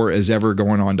of 4 is ever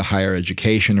going on to higher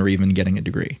education or even getting a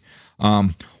degree.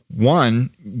 1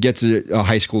 gets a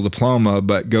high school diploma,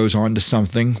 but goes on to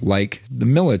something like the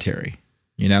military,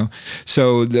 you know?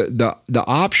 So the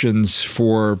options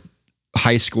for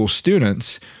high school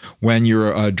students when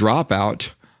you're a dropout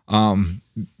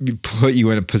put you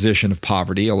in a position of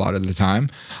poverty a lot of the time.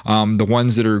 The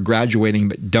ones that are graduating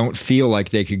but don't feel like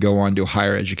they could go on to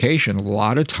higher education, a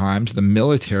lot of times the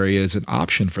military is an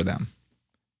option for them,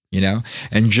 you know?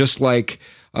 And just like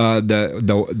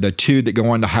the 2 that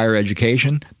go on to higher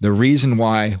education, the reason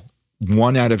why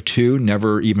 1 out of 2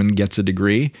 never even gets a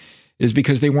degree is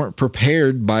because they weren't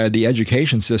prepared by the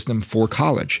education system for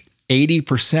college.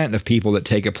 80% of people that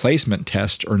take a placement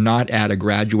test are not at a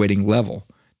graduating level,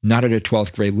 not at a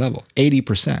 12th grade level.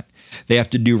 80%. They have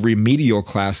to do remedial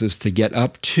classes to get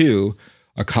up to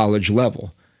a college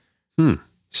level.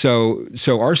 So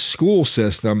our school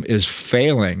system is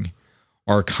failing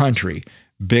our country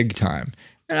big time.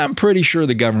 And I'm pretty sure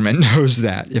the government knows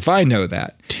that. If I know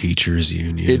that. Teachers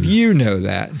union. If you know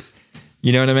that.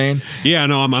 You know what I mean? Yeah,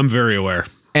 no, I'm very aware.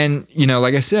 And, you know,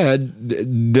 like I said,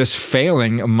 this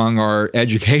failing among our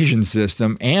education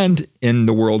system and in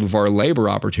the world of our labor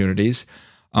opportunities,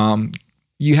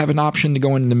 you have an option to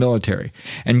go into the military.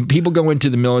 And people go into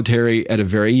the military at a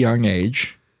very young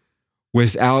age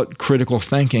without critical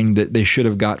thinking that they should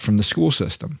have got from the school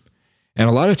system. And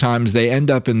a lot of times they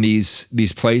end up in these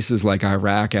places like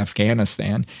Iraq,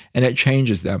 Afghanistan, and it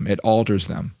changes them. It alters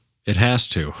them. It has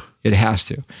to. It has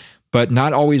to. But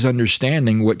not always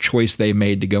understanding what choice they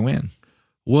made to go in.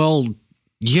 Well,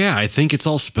 yeah, I think it's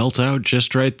all spelt out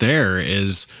just right there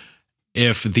is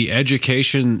if the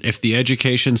education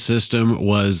system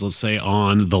was, let's say,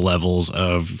 on the levels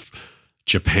of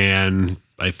Japan,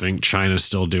 I think China's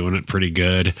still doing it pretty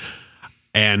good,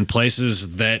 and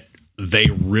places that they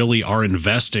really are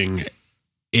investing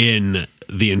in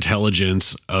the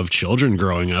intelligence of children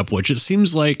growing up, which it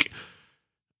seems like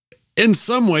in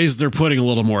some ways they're putting a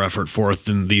little more effort forth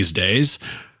than these days.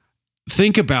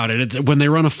 Think about it. When they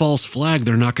run a false flag,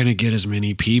 they're not going to get as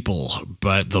many people.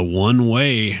 But the one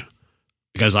way,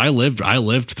 because I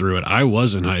lived through it. I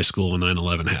was in high school when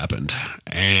 9/11 happened.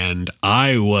 And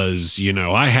I was,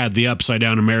 I had the upside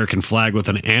down American flag with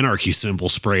an anarchy symbol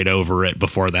sprayed over it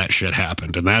before that shit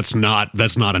happened. And that's not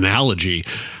analogy.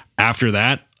 After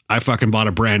that, I fucking bought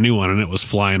a brand new one and it was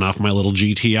flying off my little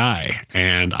GTI.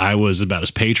 And I was about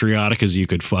as patriotic as you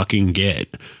could fucking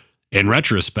get. In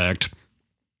retrospect,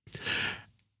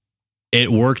 it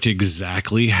worked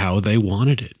exactly how they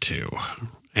wanted it to.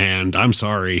 And I'm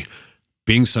sorry,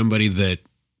 being somebody that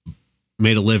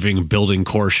made a living building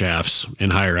core shafts in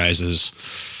high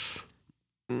rises,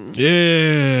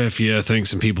 if you think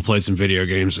some people played some video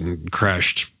games and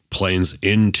crashed planes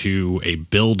into a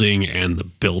building and the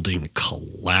building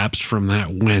collapsed from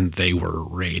that when they were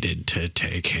rated to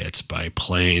take hits by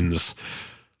planes,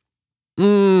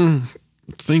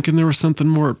 thinking there was something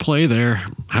more at play there.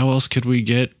 How else could we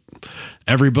get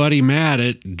everybody mad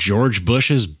at George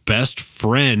Bush's best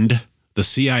friend, the the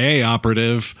CIA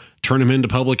operative, turn him into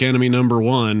public enemy number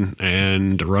one,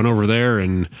 and run over there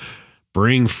and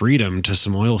bring freedom to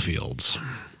some oil fields.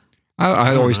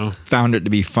 I always found it to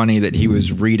be funny that he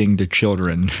was reading to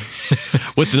children.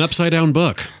 With an upside down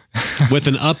book. With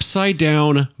an upside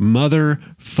down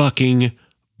motherfucking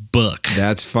book.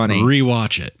 That's funny.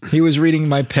 Rewatch it. He was reading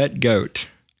My Pet Goat.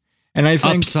 And I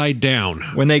think upside down.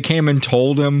 When they came and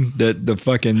told him that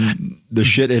the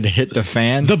shit had hit the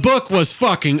fan. The book was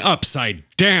fucking upside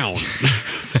down.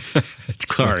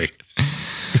 Sorry.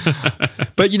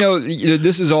 But you know,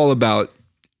 this is all about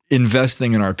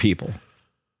investing in our people.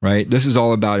 Right? This is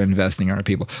all about investing in our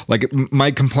people. Like,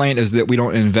 my complaint is that we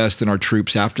don't invest in our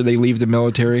troops after they leave the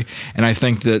military. And I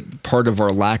think that part of our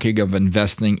lacking of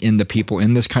investing in the people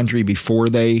in this country before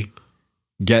they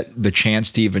get the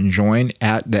chance to even join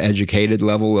at the educated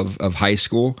level of high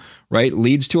school, right,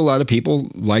 leads to a lot of people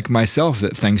like myself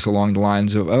that thinks along the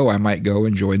lines of, oh, I might go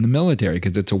and join the military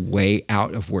because it's a way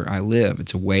out of where I live.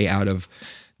 It's a way out of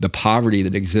the poverty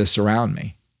that exists around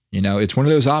me. You know, it's one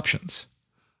of those options.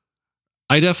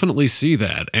 I definitely see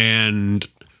that. And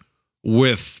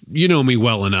with, you know me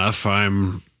well enough,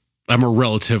 I'm a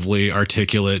relatively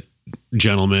articulate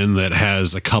gentleman that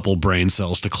has a couple brain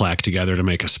cells to clack together to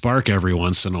make a spark every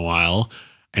once in a while.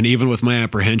 And even with my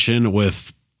apprehension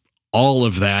with all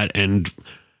of that, and,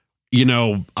 you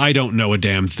know, I don't know a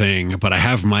damn thing, but I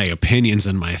have my opinions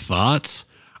and my thoughts.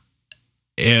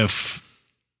 If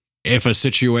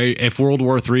World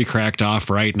War III cracked off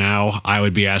right now, I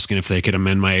would be asking if they could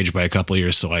amend my age by a couple of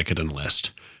years so I could enlist.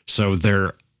 So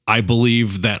I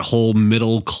believe that whole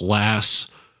middle class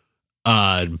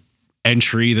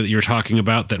entry that you're talking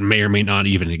about that may or may not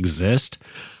even exist.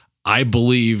 I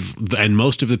believe, and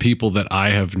most of the people that I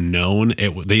have known,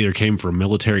 they either came from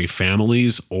military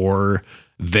families or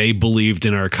they believed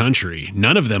in our country.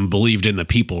 None of them believed in the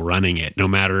people running it, no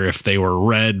matter if they were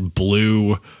red,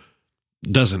 blue.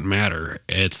 Doesn't matter.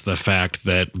 It's the fact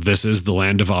that this is the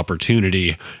land of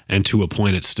opportunity, and to a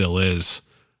point it still is.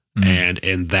 And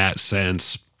in that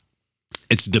sense,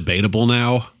 it's debatable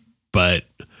now, but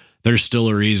there's still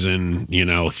a reason, you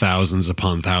know, thousands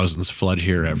upon thousands flood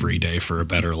here every day for a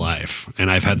better life.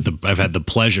 And I've had the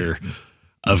pleasure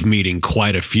of meeting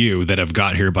quite a few that have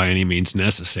got here by any means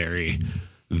necessary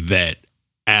that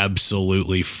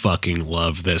absolutely fucking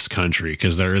love this country,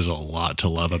 because there is a lot to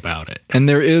love about it. And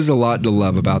there is a lot to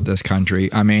love about this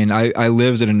country. I mean, I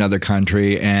lived in another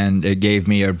country, and it gave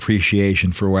me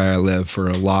appreciation for where I live for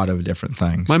a lot of different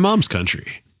things. My mom's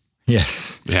country.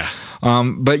 Yes. Yeah.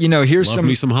 But you know, here's Love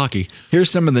me some hockey. Here's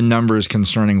some of the numbers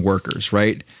concerning workers,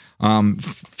 right?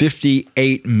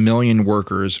 58 million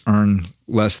workers earn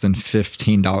less than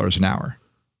 $15 an hour.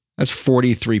 That's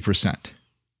 43%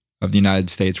 of the United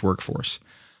States workforce.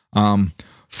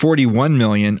 41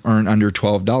 million earn under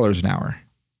 $12 an hour,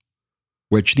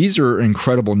 which these are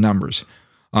incredible numbers.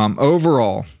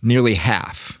 Overall, nearly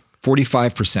half,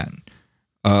 45%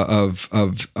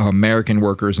 of American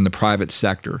workers in the private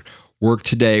sector work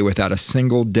today without a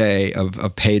single day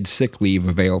of paid sick leave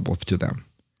available to them.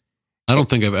 I don't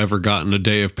think I've ever gotten a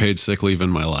day of paid sick leave in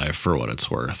my life, for what it's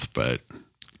worth, but...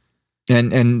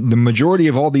 And the majority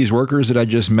of all these workers that I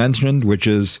just mentioned, which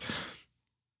is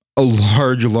a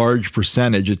large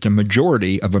percentage, it's a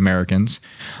majority of Americans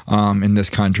in this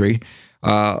country,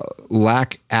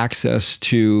 lack access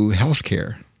to health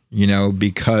care, you know,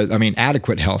 because, I mean,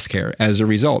 adequate health care as a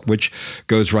result, which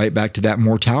goes right back to that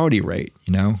mortality rate.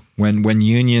 You know, when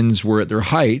unions were at their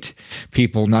height,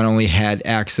 people not only had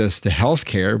access to health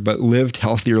care, but lived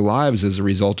healthier lives as a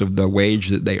result of the wage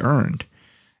that they earned.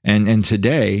 And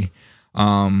today,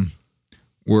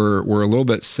 we're a little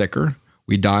bit sicker,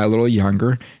 we die a little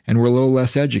younger, and we're a little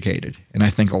less educated. And I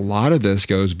think a lot of this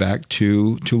goes back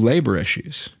to labor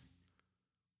issues.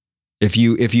 If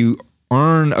you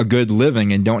earn a good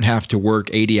living and don't have to work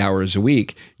 80 hours a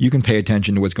week, you can pay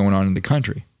attention to what's going on in the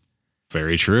country.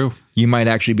 Very true. You might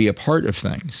actually be a part of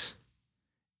things.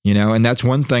 You know, and that's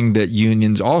one thing that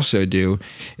unions also do,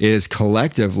 is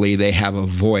collectively they have a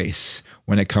voice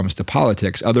when it comes to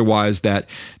politics. Otherwise, that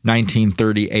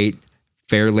 1938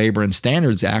 Fair Labor and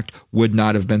Standards Act would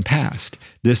not have been passed.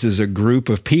 This is a group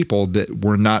of people that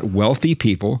were not wealthy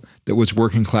people, that was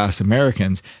working class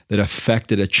Americans, that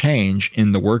affected a change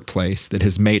in the workplace that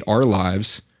has made our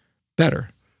lives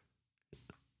better.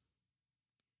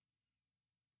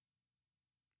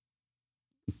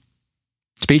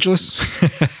 Speechless?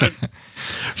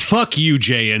 Fuck you,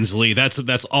 Jay Inslee.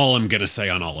 That's all I'm gonna say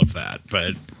on all of that.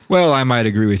 But well, I might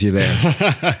agree with you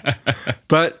there.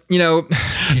 But you know,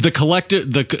 the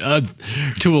collective,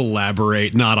 to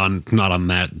elaborate, not on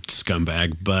that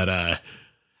scumbag, but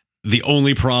The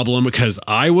only problem, because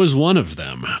I was one of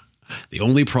them, the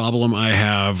only problem I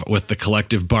have with the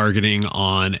collective bargaining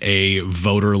on a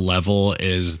voter level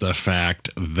is the fact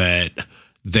that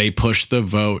they push the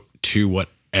vote to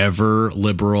whatever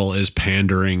liberal is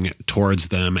pandering towards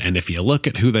them. And if you look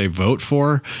at who they vote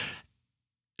for,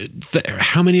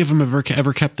 how many of them have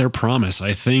ever kept their promise?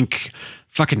 I think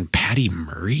fucking Patty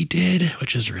Murray did,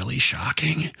 which is really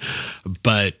shocking.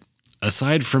 But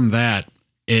aside from that,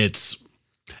 they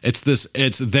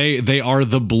are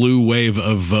the blue wave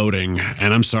of voting.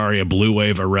 And I'm sorry, a blue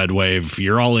wave, a red wave,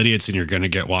 you're all idiots and you're going to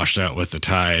get washed out with the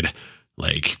tide.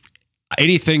 Like,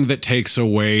 anything that takes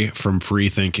away from free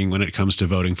thinking when it comes to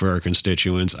voting for our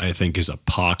constituents, I think is a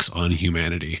pox on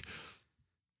humanity.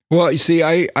 Well, you see,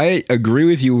 I agree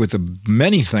with you with the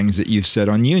many things that you've said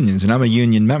on unions, and I'm a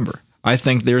union member. I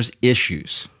think there's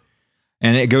issues.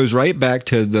 And it goes right back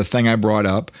to the thing I brought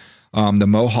up, the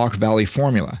Mohawk Valley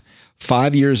formula.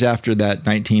 5 years after that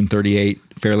 1938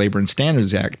 Fair Labor and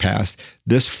Standards Act passed,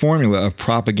 this formula of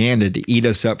propaganda to eat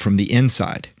us up from the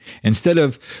inside, instead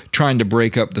of trying to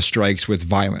break up the strikes with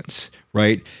violence,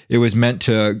 right? It was meant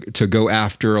to go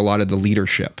after a lot of the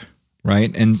leadership,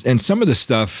 right? And some of the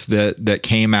stuff that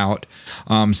came out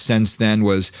since then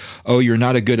was, oh, you're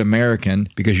not a good American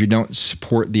because you don't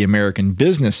support the American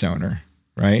business owner,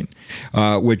 right?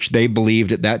 Which they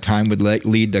believed at that time would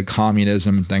lead to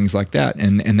communism and things like that.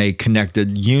 And they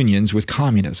connected unions with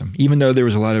communism, even though there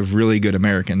was a lot of really good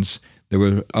Americans that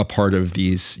were a part of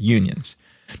these unions.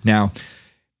 Now,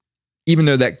 even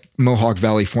though that Mohawk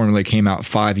Valley formula came out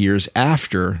 5 years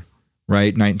after,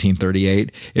 right,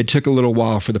 1938, it took a little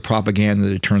while for the propaganda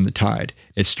to turn the tide.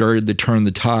 It started to turn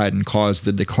the tide and caused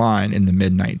the decline in the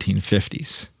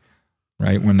mid-1950s.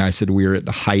 Right, when I said we were at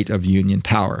the height of union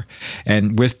power.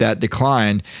 And with that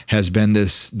decline has been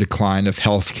this decline of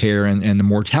healthcare and the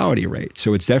mortality rate.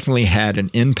 So it's definitely had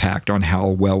an impact on how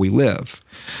well we live.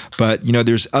 But, you know,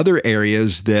 there's other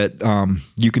areas that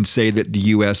you can say that the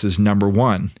U.S. is number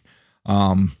one,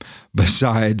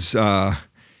 besides,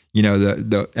 you know,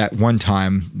 the at one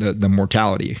time, the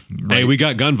mortality. Right? Hey, we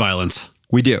got gun violence.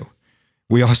 We do.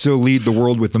 We also lead the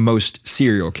world with the most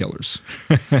serial killers.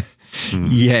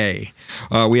 Yay.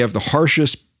 We have the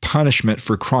harshest punishment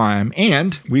for crime,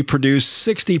 and we produce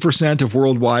 60% of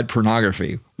worldwide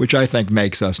pornography, which I think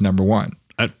makes us number one.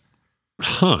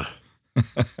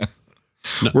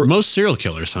 Most serial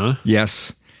killers, huh?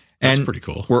 Yes. That's and pretty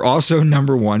cool. We're also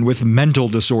number one with mental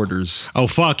disorders. Oh,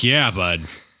 fuck yeah, bud.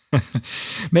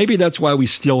 Maybe that's why we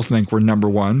still think we're number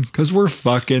one, because we're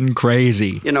fucking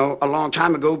crazy. You know, a long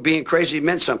time ago, being crazy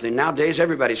meant something. Nowadays,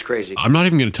 everybody's crazy. I'm not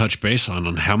even going to touch base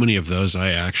on how many of those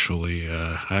I actually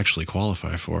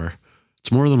qualify for.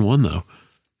 It's more than one, though.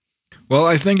 Well,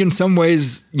 I think in some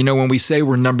ways, you know, when we say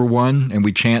we're number one and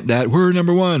we chant that, we're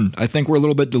number one, I think we're a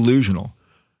little bit delusional.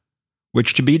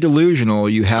 Which, to be delusional,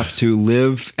 you have to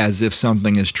live as if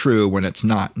something is true when it's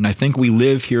not. And I think we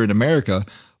live here in America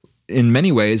in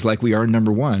many ways like we are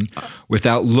number one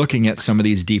without looking at some of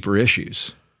these deeper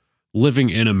issues. Living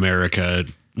in America,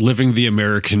 living the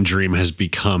American dream has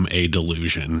become a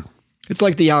delusion. It's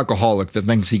like the alcoholic that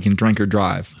thinks he can drink or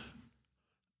drive.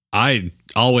 I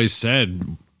always said,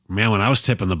 man, when I was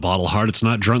tipping the bottle hard, it's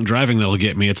not drunk driving that'll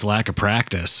get me, it's lack of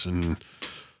practice. And I'm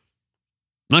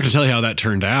not going to tell you how that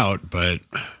turned out, but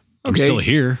I'm still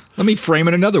here. Let me frame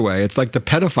it another way. It's like the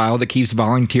pedophile that keeps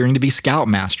volunteering to be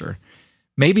scoutmaster.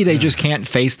 Maybe they just can't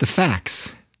face the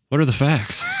facts. What are the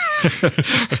facts?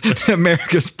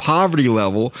 America's poverty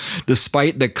level,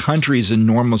 despite the country's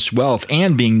enormous wealth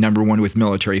and being number one with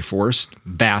military force,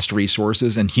 vast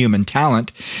resources, and human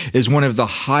talent, is one of the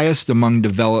highest among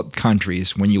developed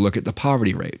countries when you look at the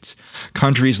poverty rates.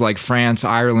 Countries like France,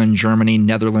 Ireland, Germany,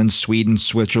 Netherlands, Sweden,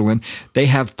 Switzerland, they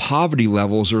have poverty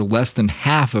levels are less than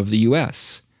half of the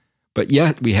U.S. But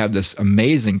yet we have this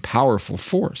amazing, powerful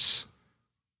force.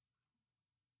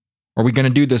 Are we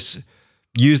going to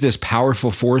use this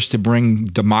powerful force to bring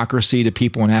democracy to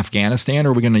people in Afghanistan,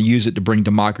 or are we going to use it to bring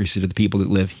democracy to the people that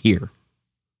live here?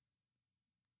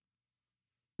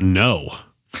 No.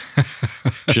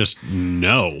 Just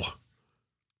no.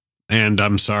 And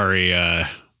I'm sorry,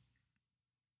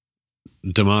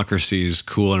 democracy is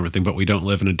cool and everything, but we don't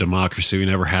live in a democracy. We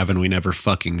never have, and we never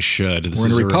fucking should. This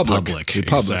is a republic.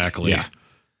 Exactly. Yeah.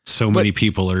 So many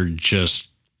people are just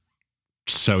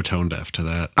so tone deaf to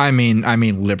that. I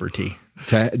mean liberty.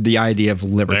 To the idea of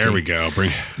liberty. There we go.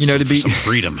 Bring to be some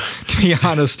freedom. To be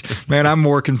honest, man, I'm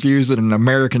more confused than an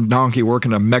American donkey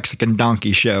working a Mexican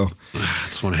donkey show.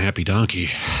 It's one happy donkey.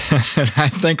 And I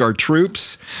think our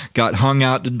troops got hung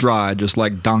out to dry, just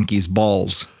like donkeys'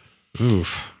 balls.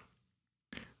 Oof.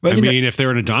 But, I mean, if they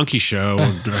were in a donkey show,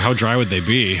 how dry would they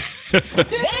be?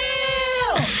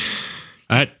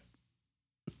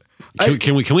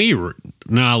 Can we?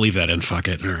 No, I'll leave that in. Fuck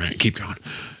it. All right, keep going.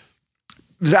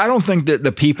 I don't think that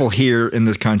the people here in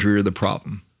this country are the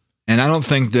problem. And I don't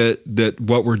think that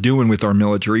what we're doing with our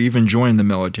military, even joining the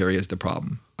military, is the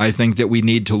problem. I think that we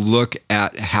need to look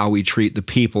at how we treat the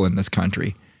people in this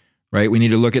country, right? We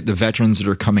need to look at the veterans that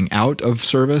are coming out of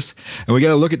service, and we got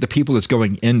to look at the people that's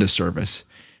going into service.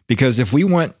 Because if we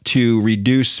want to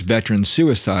reduce veteran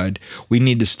suicide, we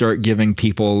need to start giving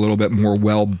people a little bit more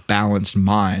well-balanced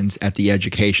minds at the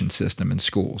education system in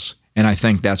schools. And I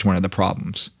think that's one of the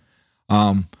problems.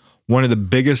 One of the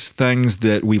biggest things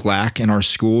that we lack in our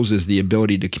schools is the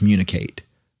ability to communicate,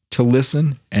 to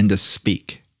listen, and to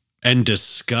speak. And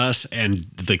discuss, and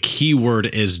the key word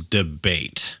is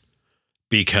debate.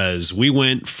 Because we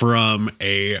went from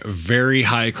a very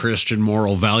high Christian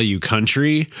moral value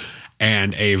country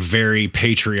and a very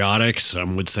patriotic,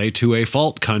 some would say to a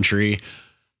fault country,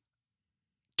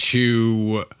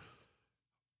 to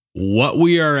what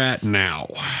we are at now.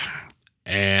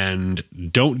 And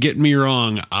don't get me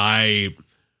wrong,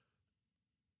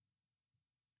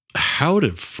 how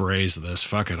to phrase this?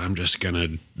 Fuck it, I'm just gonna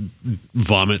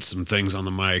vomit some things on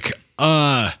the mic.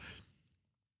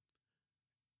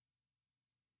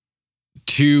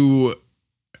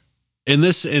 In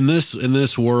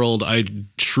this world, I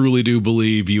truly do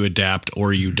believe you adapt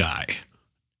or you die.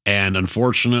 And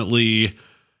unfortunately,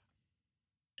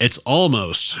 it's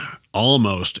almost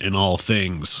in all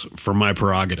things for my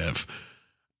prerogative.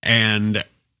 And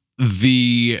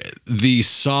the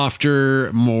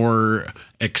softer, more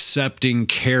accepting,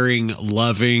 caring,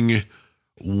 loving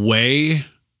way,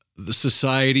 the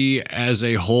society as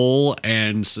a whole,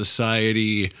 and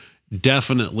society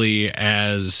definitely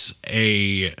as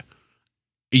a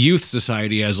youth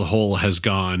society as a whole has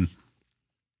gone,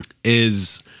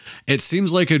 is it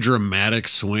seems like a dramatic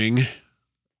swing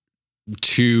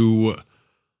to,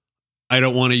 I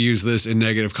don't want to use this in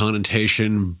negative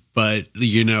connotation, but,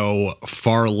 you know,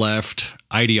 far left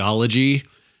ideology.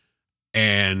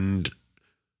 And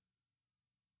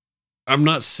I'm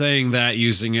not saying that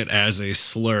using it as a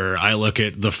slur. I look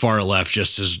at the far left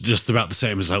just about the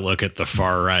same as I look at the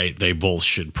far right. They both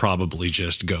should probably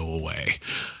just go away.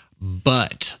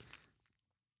 But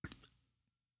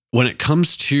when it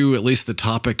comes to at least the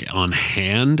topic on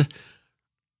hand,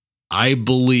 I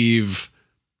believe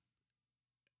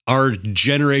our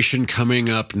generation coming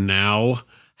up now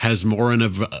has more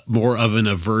of an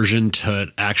aversion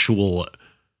to actual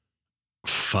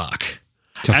fuck.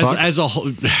 As a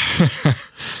whole.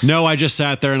 No, I just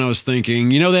sat there and I was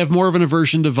thinking, you know, they have more of an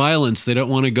aversion to violence. They don't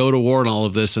want to go to war and all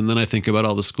of this. And then I think about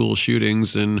all the school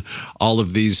shootings and all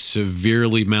of these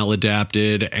severely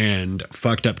maladapted and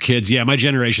fucked up kids. Yeah, my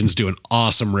generation's doing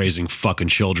awesome raising fucking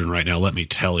children right now. Let me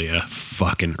tell you,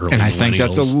 fucking early And I think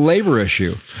that's a labor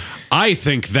issue. I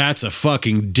think that's a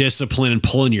fucking discipline and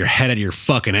pulling your head out of your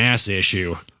fucking ass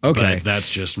issue. Okay. But that's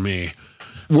just me.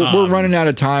 We're running out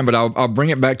of time, but I'll bring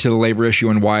it back to the labor issue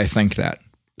and why I think that.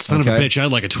 Son of a bitch, I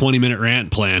had like a 20-minute rant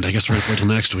planned. I guess we're going to wait till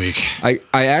next week. I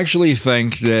actually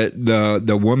think that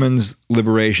the women's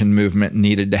liberation movement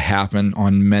needed to happen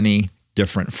on many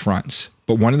different fronts.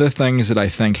 But one of the things that I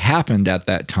think happened at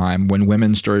that time when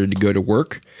women started to go to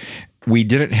work, we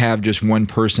didn't have just one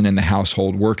person in the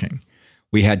household working.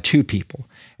 We had two people,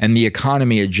 and the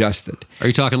economy adjusted. Are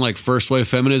you talking like first wave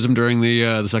feminism during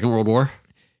the Second World War?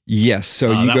 Yes.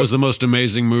 So that was the most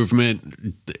amazing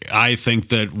movement I think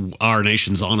that our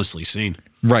nation's honestly seen.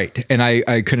 Right. And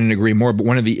I couldn't agree more. But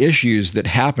one of the issues that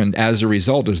happened as a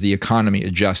result is the economy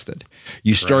adjusted.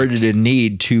 You started to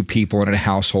need two people in a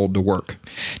household to work.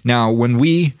 Now, when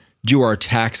we do our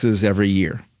taxes every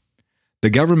year,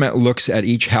 the government looks at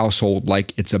each household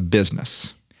like it's a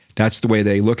business. That's the way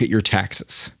they look at your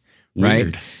taxes, right?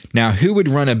 Weird. Now, who would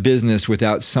run a business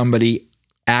without somebody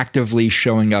actively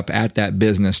showing up at that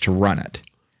business to run it?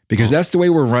 Because that's the way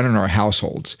we're running our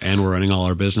households. And we're running all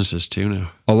our businesses too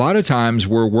now. A lot of times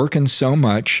we're working so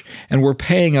much and we're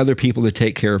paying other people to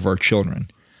take care of our children.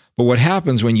 But what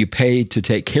happens when you pay to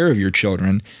take care of your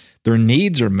children, their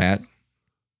needs are met,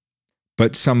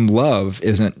 but some love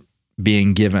isn't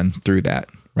being given through that.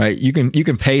 Right? You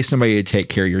can pay somebody to take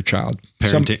care of your child.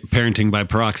 Parenting by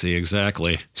proxy,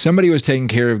 exactly. Somebody was taking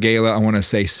care of Gayla, I want to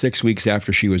say 6 weeks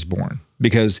after she was born,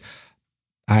 because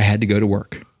I had to go to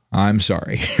work. I'm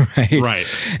sorry. Right. Right.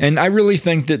 And I really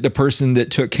think that the person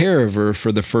that took care of her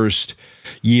for the first,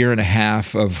 year and a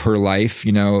half of her life,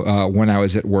 when I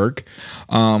was at work,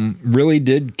 really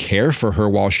did care for her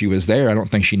while she was there. I don't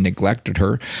think she neglected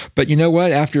her. But you know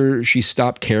what? After she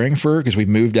stopped caring for her, because we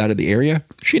moved out of the area,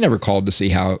 she never called to see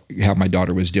how my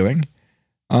daughter was doing,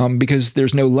 because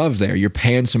there's no love there. You're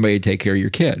paying somebody to take care of your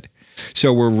kid.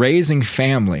 So we're raising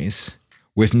families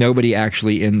with nobody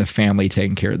actually in the family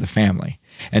taking care of the family.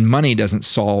 And money doesn't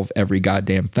solve every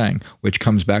goddamn thing, which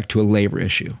comes back to a labor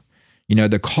issue.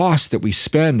 The cost that we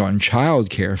spend on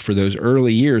childcare for those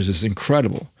early years is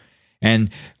incredible. And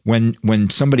when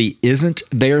somebody isn't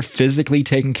there physically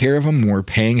taking care of them, we're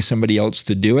paying somebody else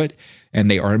to do it, and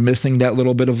they are missing that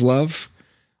little bit of love,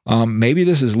 maybe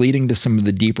this is leading to some of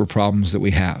the deeper problems that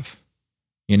we have.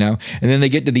 And then they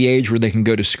get to the age where they can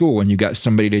go to school and you got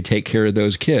somebody to take care of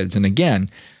those kids. And again,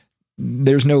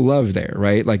 there's no love there,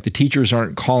 right? Like the teachers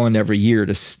aren't calling every year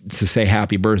to say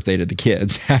happy birthday to the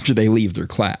kids after they leave their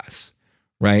class,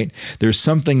 right? There's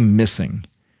something missing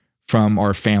from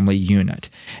our family unit.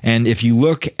 And if you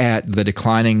look at the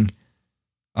declining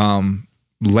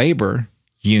labor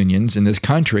unions in this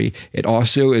country, it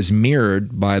also is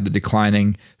mirrored by the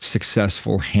declining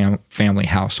successful family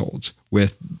households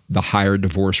with the higher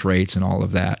divorce rates and all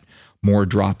of that, more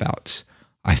dropouts.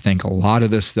 I think a lot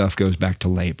of this stuff goes back to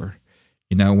labor.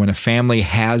 When a family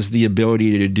has the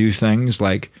ability to do things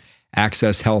like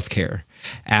access healthcare,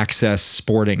 access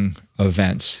sporting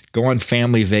events, go on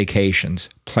family vacations,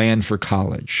 plan for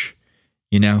college,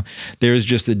 there's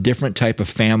just a different type of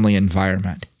family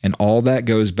environment. And all that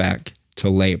goes back to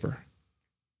labor.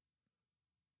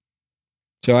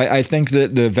 So I think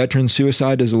that the veteran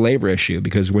suicide is a labor issue,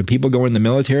 because when people go in the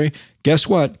military, guess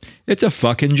what? It's a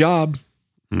fucking job.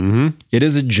 Mm-hmm. It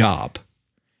is a job.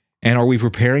 And are we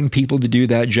preparing people to do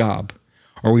that job?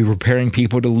 Are we preparing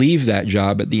people to leave that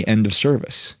job at the end of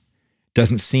service?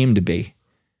 Doesn't seem to be.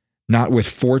 Not with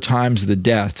 4 times the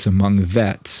deaths among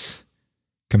vets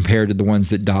compared to the ones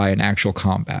that die in actual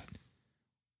combat.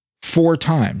 4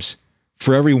 times.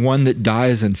 For every one that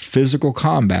dies in physical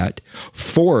combat,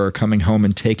 4 are coming home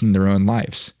and taking their own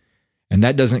lives. And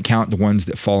that doesn't count the ones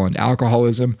that fall into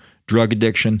alcoholism, drug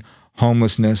addiction,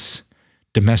 homelessness,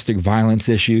 domestic violence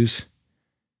issues.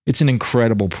 It's an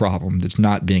incredible problem that's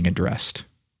not being addressed.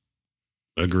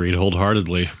 Agreed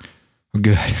wholeheartedly.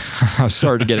 Good. I was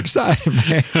starting to get excited,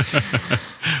 man.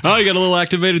 Oh, you got a little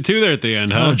activated too there at the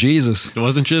end, huh? Oh, Jesus. It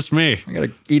wasn't just me. I got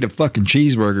to eat a fucking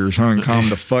cheeseburger so I can calm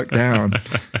the fuck down.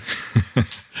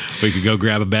 We could go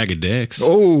grab a bag of dicks.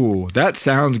 Oh, that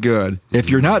sounds good. If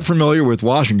you're not familiar with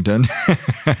Washington,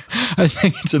 I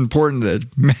think it's important to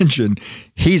mention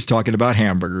he's talking about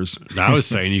hamburgers. I was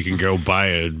saying you can go buy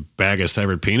a bag of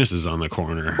severed penises on the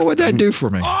corner. What would that do for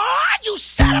me? Oh, you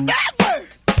said a bad word!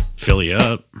 Fill you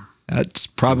up. That's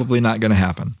probably not going to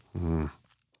happen.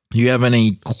 You have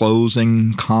any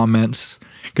closing comments?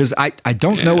 Because I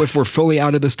don't know if we're fully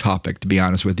out of this topic, to be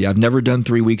honest with you. I've never done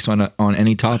 3 weeks on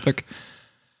any topic.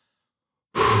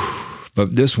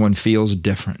 But this one feels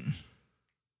different.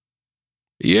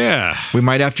 Yeah. We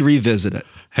might have to revisit it.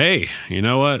 Hey, you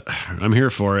know what? I'm here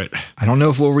for it. I don't know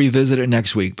if we'll revisit it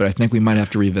next week, but I think we might have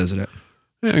to revisit it.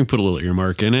 Yeah, I can put a little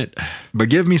earmark in it. But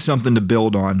give me something to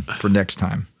build on for next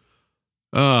time.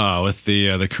 Oh, with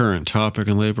the current topic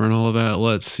and labor and all of that.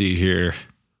 Let's see here.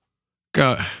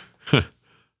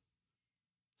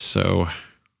 So,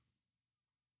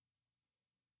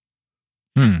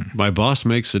 my boss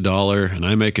makes $1 and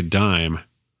I make a dime.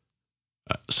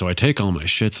 So I take all my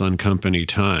shits on company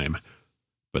time.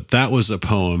 But that was a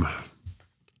poem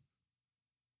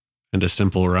and a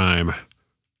simple rhyme.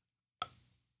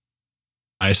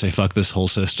 I say, fuck this whole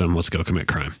system. Let's go commit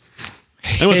crime.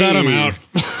 And with that, I'm out.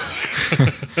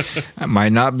 That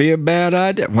might not be a bad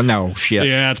idea. Well, no, shit.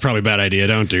 Yeah, it's probably a bad idea.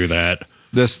 Don't do that.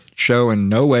 This show in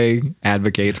no way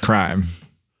advocates crime.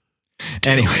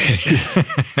 Anyway.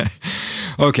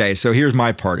 Okay, so here's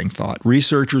my parting thought.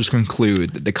 Researchers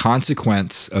conclude that the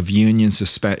consequence of union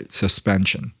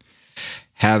suspension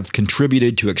have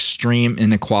contributed to extreme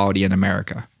inequality in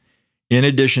America, in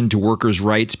addition to workers'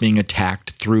 rights being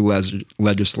attacked through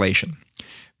legislation.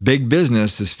 Big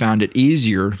business has found it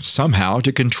easier somehow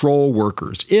to control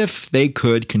workers if they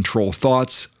could control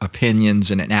thoughts,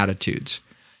 opinions, and attitudes,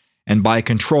 and by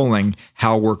controlling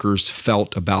how workers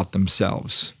felt about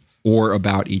themselves or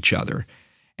about each other.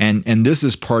 And this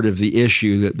is part of the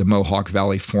issue that the Mohawk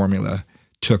Valley Formula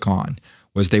took on,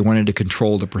 was they wanted to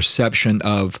control the perception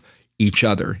of each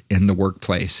other in the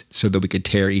workplace so that we could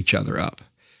tear each other up.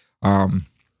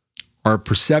 Our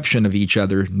perception of each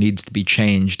other needs to be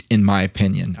changed, in my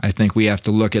opinion. I think we have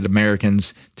to look at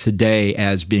Americans today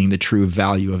as being the true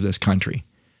value of this country.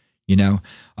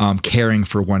 caring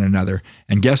for one another.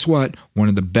 And guess what? One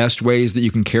of the best ways that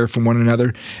you can care for one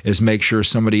another is make sure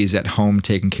somebody is at home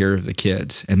taking care of the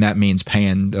kids. And that means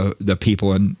paying the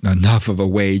people enough of a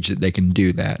wage that they can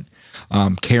do that.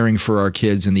 Caring for our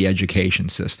kids in the education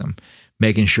system,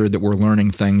 making sure that we're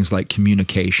learning things like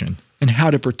communication and how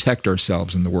to protect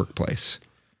ourselves in the workplace.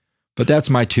 But that's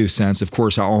my 2 cents. Of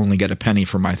course, I'll only get a penny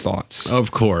for my thoughts.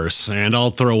 Of course. And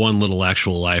I'll throw one little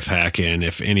actual life hack in.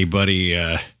 If anybody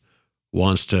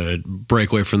wants to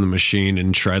break away from the machine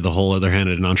and try the whole other hand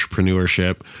at an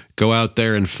entrepreneurship, go out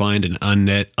there and find an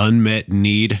unmet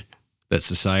need that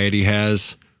society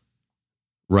has.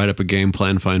 Write up a game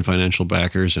plan, find financial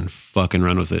backers, and fucking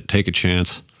run with it. Take a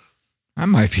chance. I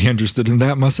might be interested in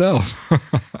that myself.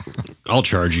 I'll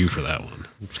charge you for that one.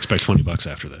 Expect $20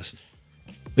 after this.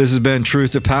 This has been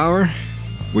Truth to Power.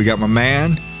 We got my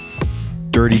man,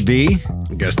 Dirty B.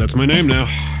 I guess that's my name now.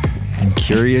 And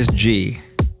Curious G.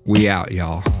 We out,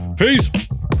 y'all. Peace.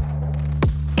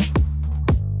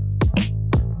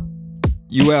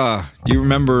 Do you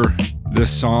remember this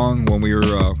song when we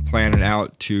were planning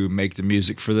out to make the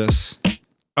music for this?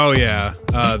 Oh yeah,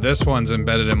 this one's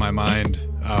embedded in my mind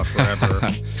forever.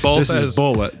 This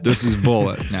is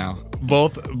Bullet now.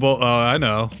 I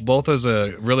know. Both is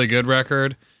a really good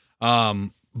record,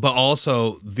 but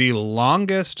also the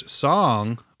longest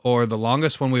song or the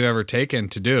longest one we've ever taken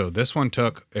to do. This one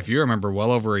took, if you remember, well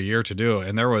over a year to do,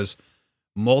 and there was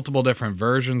multiple different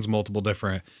versions, multiple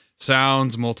different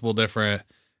sounds, multiple different.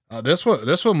 This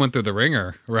one went through the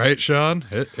ringer, right, Sean?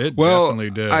 It definitely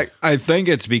did. I think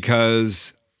it's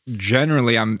because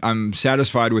generally I'm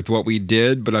satisfied with what we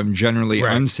did, but I'm generally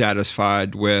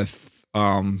unsatisfied with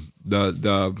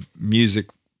the music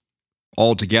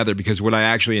altogether, because what I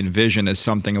actually envision is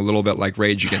something a little bit like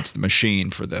Rage Against the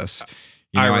Machine for this.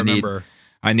 I remember.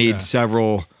 I need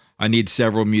several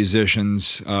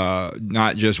musicians,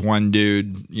 not just one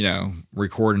dude,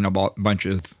 recording a bunch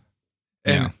of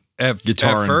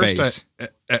guitar and bass.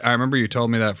 I remember you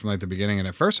told me that from like the beginning, and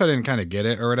at first I didn't kind of get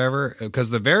it or whatever,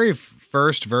 because the very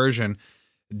first version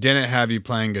didn't have you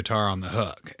playing guitar on the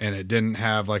hook, and it didn't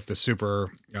have like the super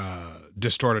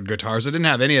distorted guitars. It didn't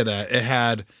have any of that. It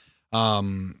had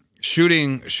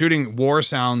shooting war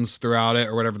sounds throughout it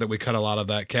or whatever, that we cut a lot of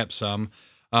that, kept some.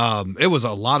 It was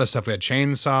a lot of stuff. We had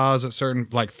chainsaws at certain,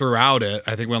 like throughout it.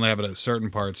 I think we only have it at certain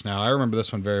parts now. I remember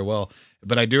this one very well,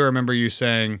 but I do remember you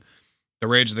saying the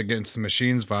Rage Against the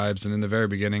Machines vibes. And in the very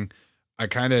beginning, I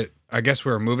guess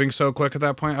we were moving so quick at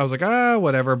that point. I was like,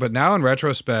 whatever. But now in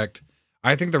retrospect,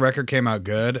 I think the record came out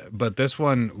good, but this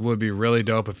one would be really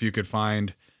dope if you could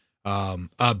find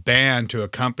a band to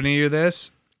accompany you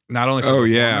this. Not only for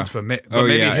performance, but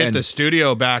maybe hit the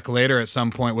studio back later at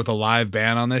some point with a live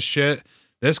band on this shit.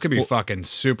 This could be fucking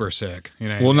super sick.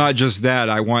 Well, not just that.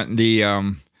 I want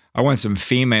I want some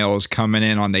females coming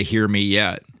in on the Hear Me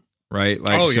Yet, right?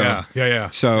 Like, yeah.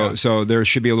 So there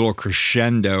should be a little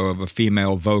crescendo of a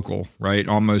female vocal, right?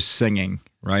 Almost singing,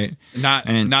 right?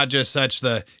 Not just such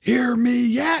the Hear Me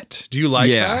Yet. Do you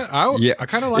like that? I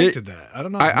kind of liked that. I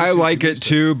don't know. I like it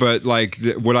too, but like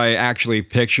what I actually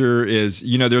picture is,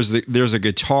 there's a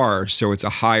guitar, so it's a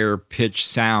higher pitched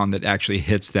sound that actually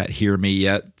hits that Hear Me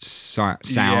Yet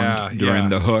sound during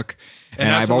the hook. And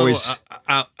I've always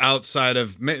outside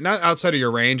of, not outside of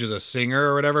your range as a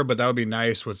singer or whatever, but that would be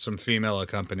nice with some female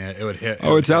accompaniment. It would hit.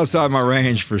 It's outside my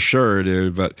range for sure,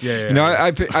 dude. But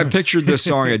I pictured this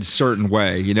song a certain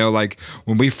way. Like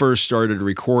when we first started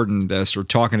recording this or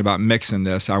talking about mixing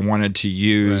this, I wanted to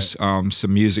use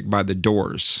some music by The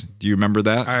Doors. Do you remember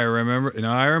that? I remember.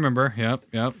 I remember. Yep.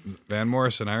 Van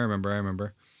Morrison. I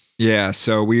remember. Yeah,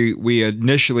 so we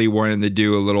initially wanted to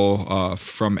do a little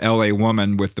from LA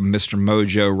Woman with the Mr.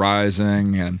 Mojo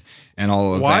Rising and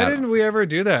all of that. Why didn't we ever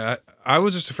do that? I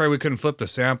was just afraid we couldn't flip the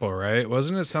sample, right?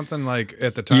 Wasn't it something like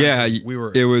at the time? Yeah,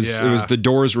 it was The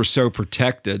Doors were so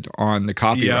protected on the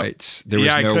copyrights. There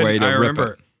was no way to rip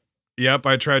it. Yep,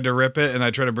 I tried to rip it and I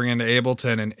tried to bring it into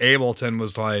Ableton, and Ableton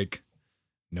was like,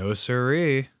 no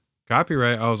siree.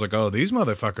 Copyright. I was like, these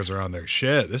motherfuckers are on their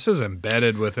shit. This is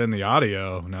embedded within the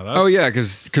audio. Now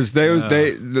that's because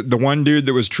the one dude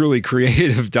that was truly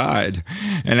creative died,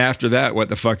 and after that, what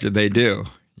the fuck did they do?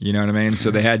 You know what I mean?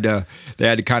 So they had to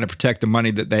kind of protect the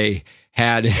money that they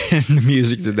had in the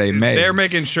music that they made. They're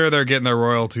making sure they're getting their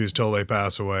royalties till they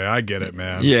pass away. I get it,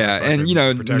 man. Yeah, and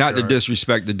not to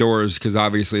disrespect The Doors, because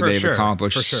obviously they've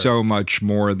accomplished so much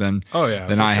more than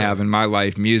I have in my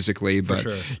life musically. But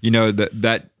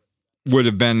that would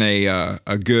have been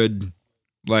a good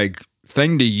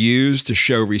thing to use to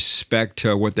show respect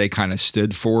to what they kind of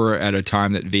stood for at a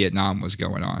time that Vietnam was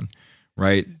going on,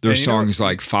 right? Their And you know songs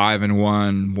like 5 and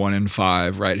 1, 1 and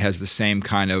 5, right, has the same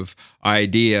kind of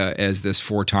idea as this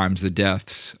 4 times the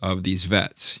deaths of these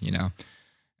vets, you know?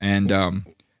 And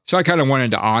so I kind of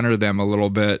wanted to honor them a little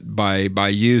bit by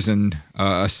using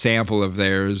a sample of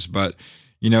theirs. But,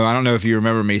 you know, I don't know if you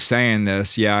remember me saying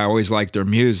this. Yeah, I always liked their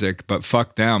music, but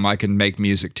fuck them. I can make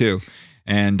music too.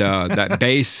 And that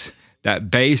bass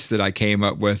that I came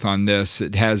up with on this,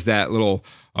 it has that little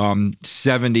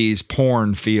 70s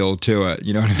porn feel to it.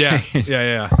 You know what I mean?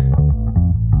 Yeah.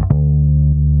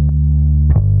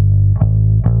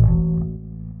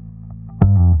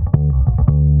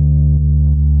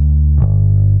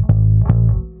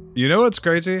 You know what's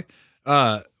crazy?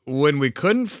 When we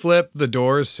couldn't flip the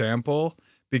Doors sample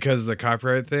because of the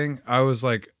copyright thing, I was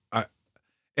like,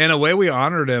 in a way, we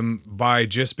honored him by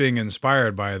just being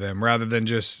inspired by them rather than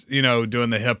just, you know, doing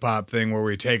the hip hop thing where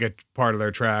we take a part of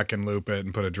their track and loop it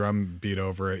and put a drum beat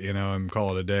over it, you know, and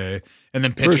call it a day and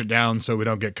then pitch it down so we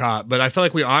don't get caught. But I feel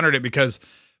like we honored it because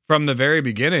from the very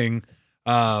beginning,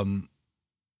 the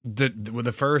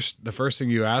first thing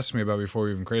you asked me about before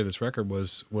we even created this record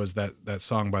was that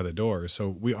song by the Doors. So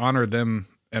we honored them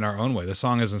in our own way. The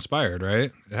song is inspired, right?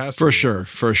 It has to be.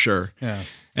 For sure. Yeah.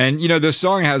 And, you know, this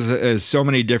song has so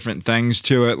many different things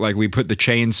to it. Like we put the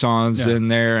chainsaws in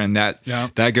there, and that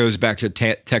goes back to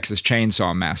Texas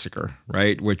Chainsaw Massacre,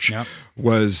 right? Which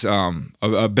was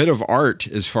a bit of art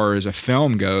as far as a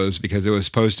film goes, because it was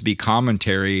supposed to be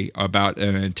commentary about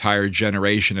an entire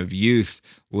generation of youth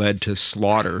led to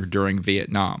slaughter during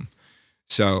Vietnam.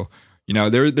 So, you know,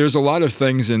 there's a lot of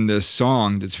things in this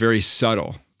song that's very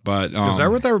subtle. But is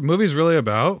that what that movie's really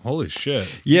about? Holy shit!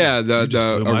 Yeah,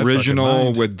 the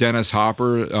original with Dennis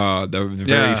Hopper, the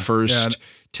very first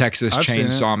Texas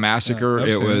Chainsaw Massacre.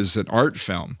 It was an art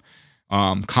film,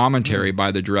 commentary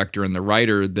by the director and the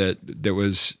writer that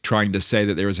was trying to say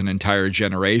that there was an entire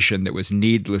generation that was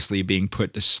needlessly being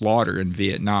put to slaughter in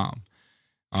Vietnam.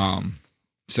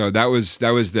 So that was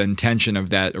the intention of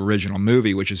that original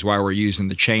movie, which is why we're using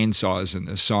the chainsaws in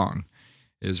this song.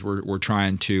 Is we're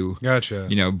trying to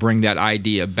you know, bring that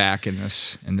idea back in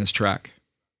this track.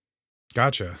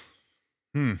 Gotcha.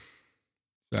 So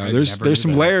there's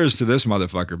some layers to this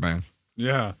motherfucker, man.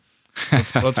 Yeah.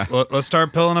 Let's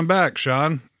start peeling them back,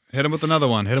 Sean. Hit him with another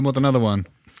one.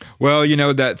 Well, you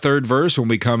know, that third verse when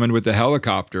we come in with the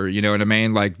helicopter, you know what I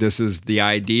mean? Like, this is the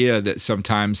idea that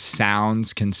sometimes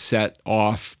sounds can set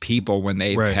off people when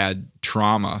they've had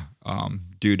trauma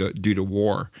due to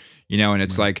war. You know, and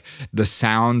it's like the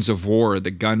sounds of war,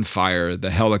 the gunfire, the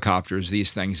helicopters,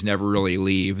 these things never really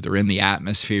leave. They're in the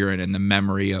atmosphere and in the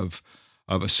memory of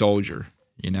a soldier,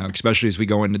 you know, especially as we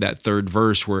go into that third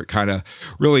verse where it kind of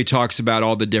really talks about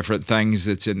all the different things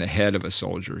that's in the head of a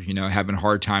soldier, you know, having a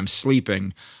hard time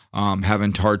sleeping,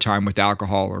 having a hard time with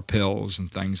alcohol or pills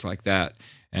and things like that,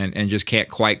 and just can't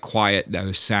quite quiet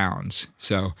those sounds.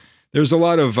 So there's a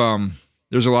lot of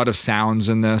sounds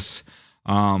in this.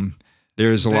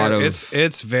 There's a lot of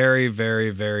it's very, very,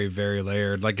 very, very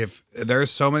layered. Like, if there's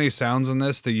so many sounds in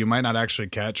this that you might not actually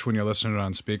catch when you're listening to it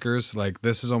on speakers, like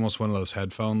this is almost one of those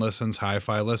headphone listens,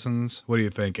 hi-fi listens. What do you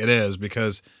think? It is,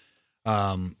 because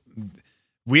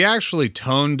we actually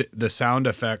toned the sound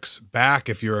effects back,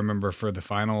 if you remember, for the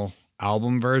final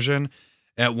album version.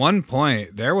 At one point,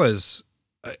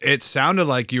 it sounded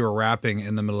like you were rapping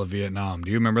in the middle of Vietnam.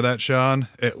 Do you remember that, Sean?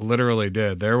 It literally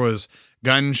did. There was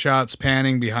gunshots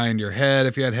panning behind your head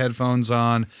if you had headphones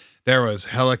on. There was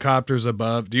helicopters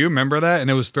above. Do you remember that? And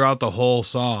it was throughout the whole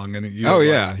song. And we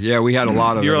had a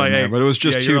lot of it, like, but it was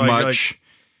just too much.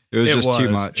 It was just too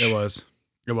much. It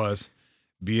was.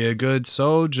 Be a good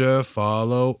soldier,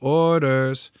 follow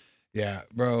orders. Yeah,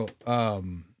 bro.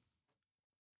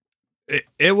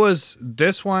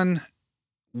 This one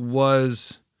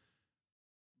was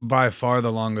by far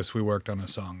the longest we worked on a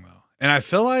song, though. And I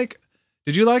feel like,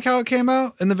 did you like how it came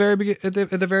out in the very at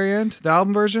the very end, the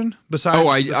album version?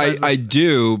 I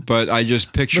do, but I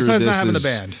just picture besides this not having as, the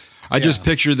band. I just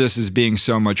picture this as being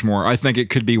so much more. I think it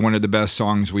could be one of the best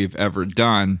songs we've ever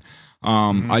done.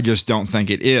 I just don't think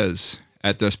it is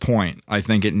at this point. I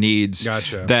think it needs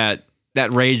that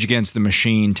Rage Against the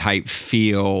Machine type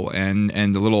feel and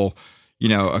the little, you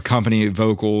know, accompanying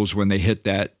vocals when they hit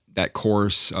that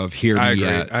chorus of "Hear Me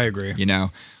Yet." I agree. You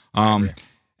know.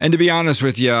 And to be honest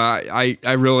with you, I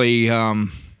really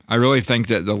think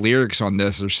that the lyrics on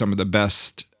this are some of the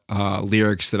best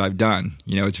lyrics that I've done.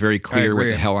 You know, it's very clear what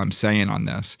the hell I'm saying on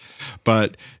this,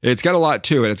 but it's got a lot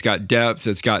to it. It's got depth.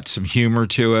 It's got some humor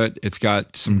to it. It's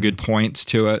got some good points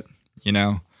to it. You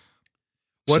know,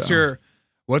 what's your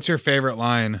favorite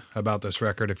line about this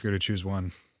record if you were to choose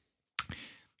one?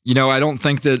 You know, I don't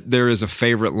think that there is a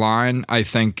favorite line. I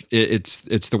think it's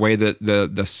the way that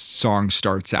the song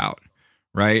starts out,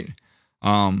 right?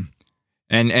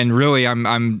 And really,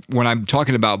 I'm when I'm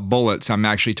talking about bullets, I'm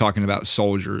actually talking about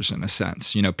soldiers in a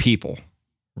sense. You know, people,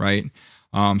 right?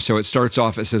 So it starts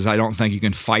off. It says, "I don't think you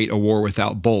can fight a war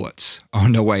without bullets." Oh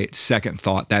no, wait. Second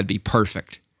thought, that'd be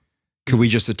perfect. Could we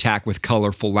just attack with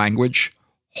colorful language?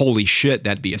 Holy shit,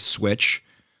 that'd be a switch.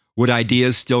 Would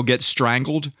ideas still get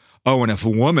strangled? Oh, and if a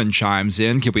woman chimes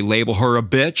in, can we label her a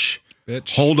bitch?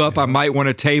 Bitch. Hold up, I might want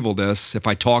to table this. If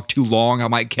I talk too long, I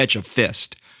might catch a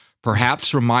fist. Perhaps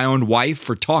from my own wife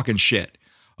for talking shit.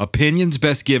 Opinions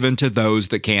best given to those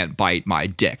that can't bite my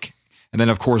dick. And then,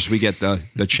 of course, we get the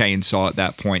chainsaw at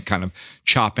that point kind of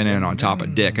chopping in on top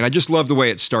of dick. And I just love the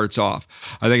way it starts off.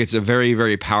 I think it's a very,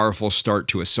 very powerful start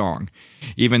to a song.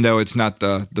 Even though it's not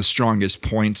the strongest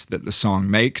points that the song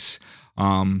makes,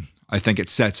 I think it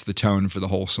sets the tone for the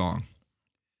whole song.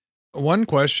 One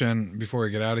question before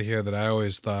we get out of here that I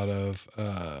always thought of,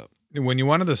 when you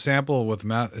wanted the sample with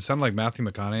it sounded like Matthew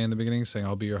McConaughey in the beginning saying,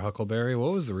 "I'll be your Huckleberry."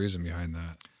 What was the reason behind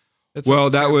that?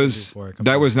 That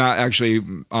was not actually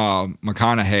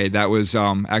McConaughey. That was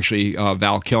actually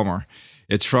Val Kilmer.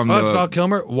 It's from it's Val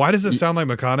Kilmer? Why does it sound like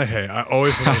McConaughey? I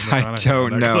always thought it was McConaughey. I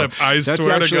don't know. Clip. I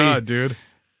swear to God, dude.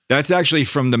 That's actually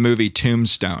from the movie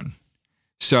Tombstone.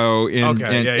 So in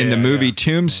the movie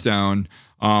Tombstone,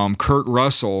 Kurt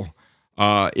Russell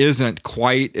isn't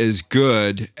quite as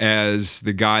good as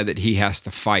the guy that he has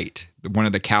to fight, one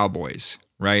of the cowboys,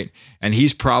 right? And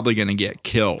he's probably going to get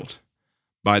killed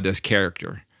by this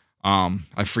character.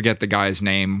 I forget the guy's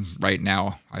name right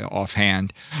now,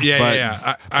 offhand.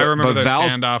 I remember the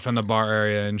standoff in the bar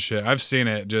area and shit. I've seen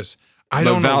it. Just I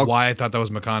don't know why I thought that was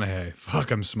McConaughey.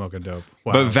 Fuck, I'm smoking dope.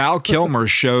 Wow. But Val Kilmer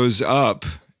shows up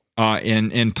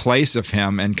in place of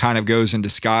him and kind of goes in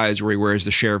disguise where he wears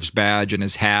the sheriff's badge and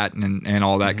his hat and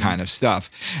all that kind of stuff.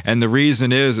 And the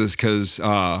reason is because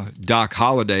Doc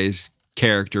Holliday's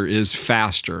character is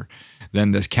faster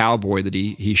than this cowboy that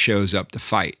he shows up to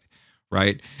fight,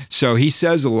 right? So he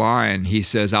says a line. He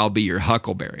says, "I'll be your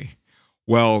Huckleberry."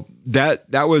 Well,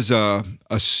 that was a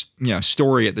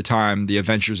story at the time, The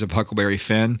Adventures of Huckleberry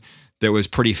Finn, that was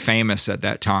pretty famous at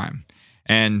that time.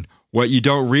 And what you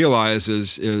don't realize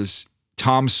is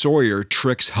Tom Sawyer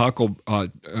tricks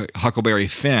Huckleberry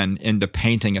Finn into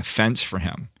painting a fence for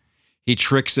him. He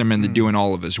tricks him into doing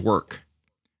all of his work,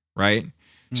 right?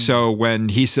 So when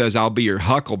he says, "I'll be your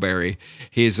Huckleberry,"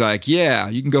 he's like, "Yeah,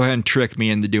 you can go ahead and trick me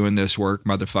into doing this work,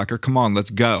 motherfucker. Come on, let's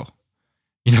go.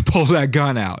 Pull that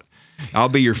gun out. I'll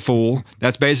be your fool."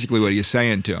 That's basically what he's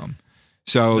saying to him.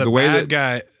 So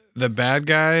the bad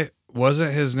guy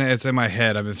wasn't his name. It's in my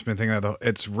head. I've just been thinking that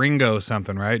it's Ringo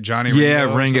something, right? Johnny Ringo.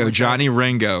 Yeah, Ringo. Johnny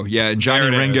Ringo. Yeah, and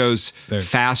Johnny Ringo's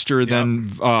faster than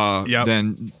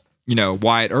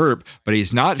Wyatt Earp, but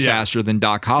he's not faster than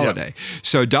Doc Holliday. Yep.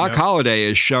 So Doc Holliday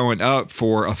is showing up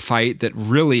for a fight that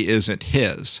really isn't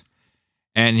his.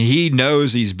 And he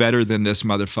knows he's better than this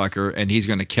motherfucker, and he's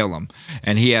going to kill him.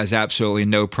 And he has absolutely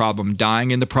no problem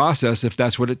dying in the process if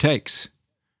that's what it takes.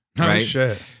 Right? Oh,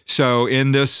 shit. So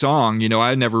in this song,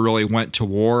 I never really went to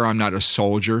war. I'm not a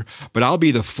soldier, but I'll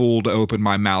be the fool to open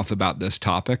my mouth about this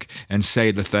topic and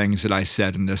say the things that I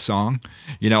said in this song.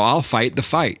 I'll fight the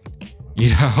fight.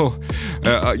 You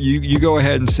go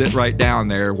ahead and sit right down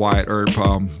there, Wyatt Earp.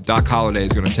 Doc Holliday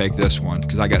is going to take this one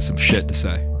because I got some shit to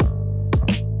say.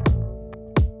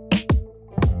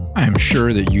 I am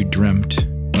sure that you dreamt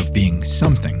of being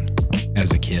something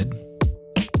as a kid.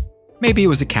 Maybe it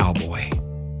was a cowboy.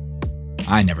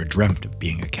 I never dreamt of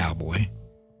being a cowboy.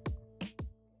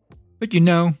 But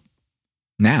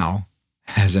now,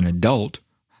 as an adult,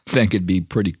 I think it'd be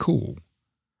pretty cool.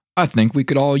 I think we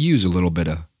could all use a little bit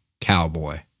of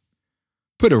cowboy.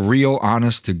 Put a real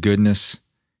honest-to-goodness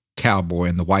cowboy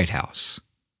in the White House.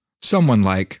 Someone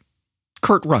like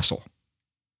Kurt Russell.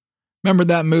 Remember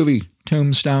that movie,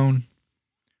 Tombstone?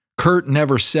 Kurt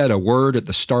never said a word at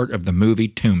the start of the movie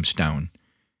Tombstone.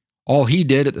 All he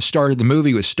did at the start of the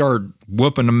movie was start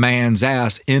whooping a man's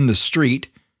ass in the street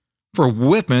for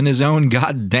whipping his own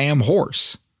goddamn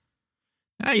horse.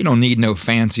 Now, you don't need no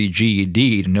fancy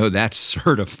GED to know that's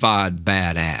certified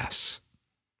badass.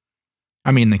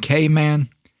 I mean, the K-Man,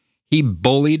 he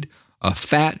bullied a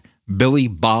fat Billy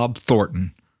Bob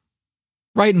Thornton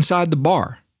right inside the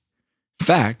bar. In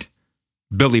fact,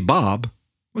 Billy Bob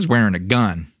was wearing a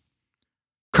gun.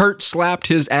 Kurt slapped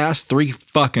his ass 3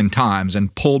 fucking times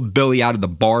and pulled Billy out of the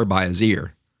bar by his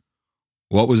ear.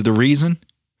 What was the reason?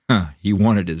 He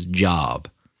wanted his job.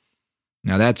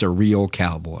 Now that's a real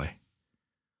cowboy.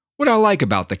 What I like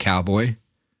about the cowboy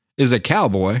is a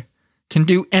cowboy can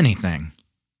do anything.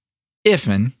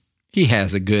 If'n he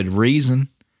has a good reason.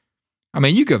 I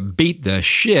mean, you could beat the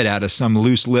shit out of some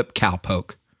loose-lipped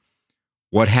cowpoke.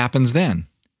 What happens then?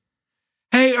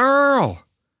 Hey, Earl,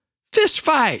 fist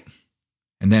fight.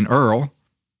 And then Earl,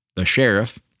 the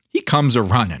sheriff, he comes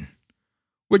a-running,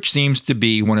 which seems to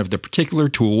be one of the particular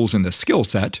tools in the skill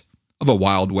set of a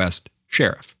Wild West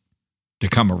sheriff, to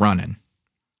come a-running.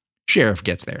 Sheriff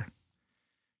gets there.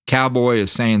 Cowboy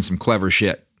is saying some clever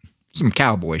shit, some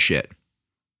cowboy shit.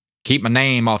 Keep my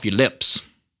name off your lips.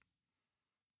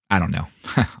 I don't know.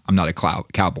 I'm not a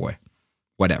cowboy.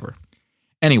 Whatever.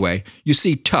 Anyway, you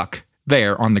see Tuck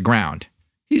there on the ground.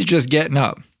 He's just getting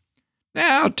up.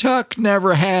 Now, Tuck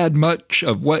never had much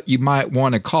of what you might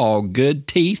want to call good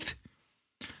teeth.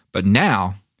 But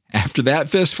now, after that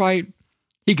fist fight,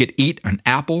 he could eat an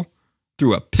apple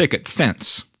through a picket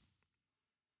fence.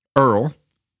 Earl,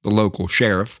 the local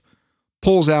sheriff,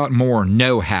 pulls out more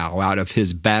know-how out of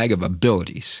his bag of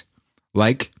abilities,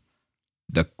 like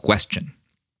the question.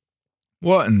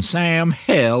 What in Sam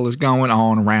hell is going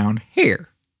on around here?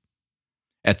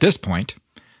 At this point,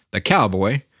 the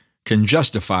cowboy can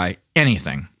justify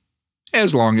anything,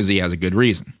 as long as he has a good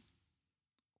reason.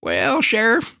 Well,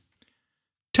 Sheriff,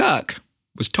 Tuck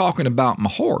was talking about my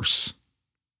horse.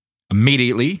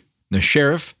 Immediately, the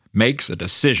sheriff makes a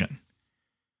decision.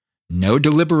 No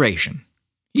deliberation.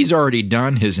 He's already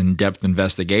done his in-depth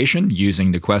investigation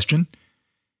using the question.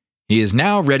 He is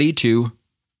now ready to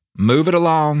move it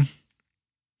along.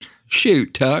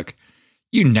 Shoot, Tuck,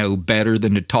 you know better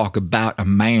than to talk about a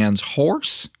man's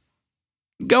horse.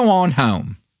 Go on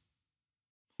home.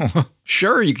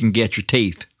 Sure, you can get your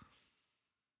teeth.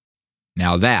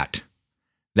 Now that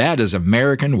is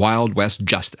American Wild West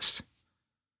justice.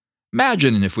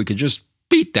 Imagine if we could just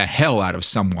beat the hell out of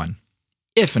someone,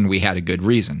 if and we had a good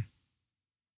reason.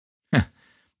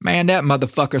 Man, that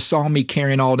motherfucker saw me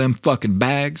carrying all them fucking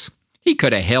bags. He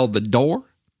could have held the door.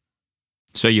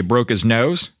 So you broke his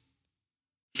nose?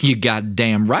 You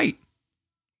goddamn right.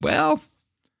 Well,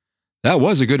 that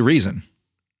was a good reason.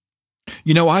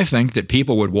 You know, I think that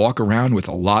people would walk around with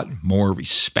a lot more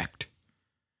respect.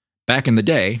 Back in the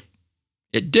day,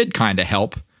 it did kind of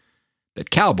help that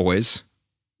cowboys,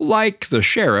 like the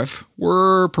sheriff,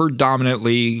 were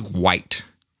predominantly white.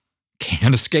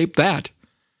 Can't escape that.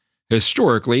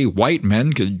 Historically, white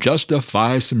men could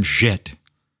justify some shit.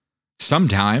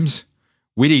 Sometimes,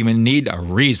 we'd even need a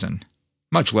reason,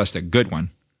 much less a good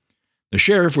one. The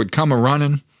sheriff would come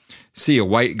a-running, see a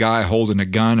white guy holding a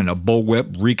gun and a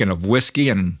bullwhip reeking of whiskey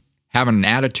and having an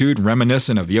attitude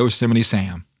reminiscent of Yosemite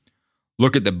Sam.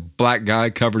 Look at the black guy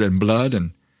covered in blood,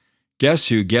 and guess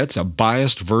who gets a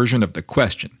biased version of the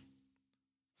question?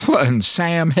 What in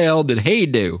Sam hell did he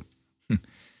do?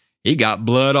 He got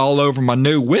blood all over my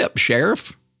new whip,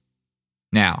 Sheriff.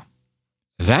 Now,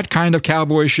 that kind of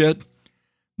cowboy shit,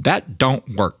 that don't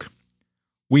work.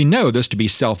 We know this to be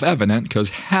self-evident because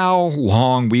how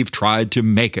long we've tried to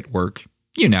make it work,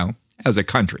 as a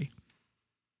country.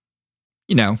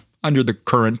 Under the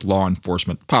current law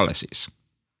enforcement policies.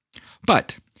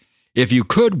 But if you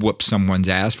could whoop someone's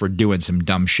ass for doing some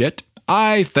dumb shit,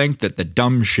 I think that the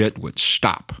dumb shit would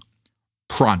stop.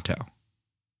 Pronto.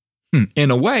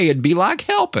 In a way, it'd be like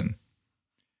helping.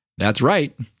 That's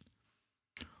right.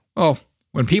 Well,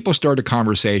 when people start a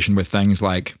conversation with things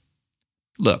like,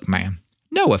 look, man,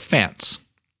 no offense.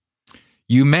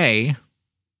 You may,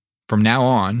 from now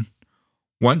on,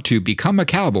 want to become a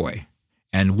cowboy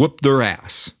and whoop their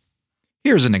ass.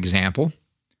 Here's an example.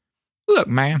 Look,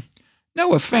 man,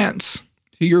 no offense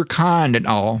to your kind and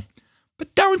all,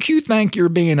 but don't you think you're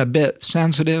being a bit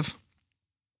sensitive?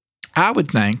 I would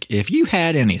think if you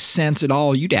had any sense at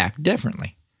all, you'd act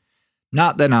differently.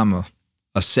 Not that I'm a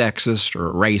sexist or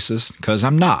a racist, because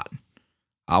I'm not.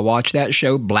 I watch that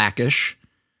show Blackish,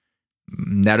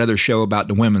 that other show about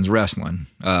the women's wrestling.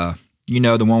 The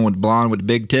one with blonde with the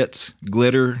big tits,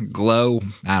 glitter, glow,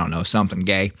 I don't know, something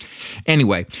gay.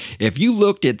 Anyway, if you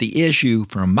looked at the issue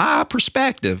from my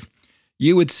perspective,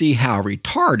 you would see how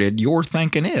retarded your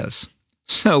thinking is.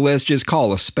 So let's just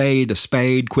call a spade,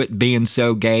 quit being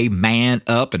so gay, man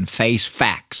up and face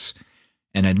facts.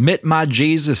 And admit my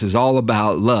Jesus is all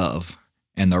about love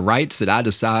and the rights that I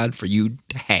decide for you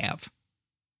to have.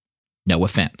 No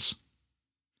offense.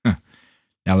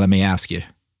 Now let me ask you.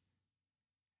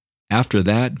 After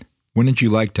that, wouldn't you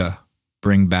like to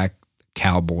bring back the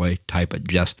cowboy type of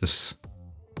justice?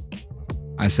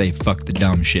 I say fuck the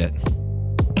dumb shit.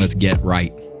 Let's get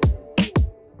right.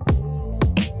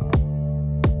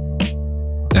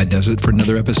 That does it for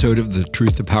another episode of the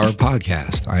Truth to Power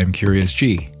podcast. I am Curious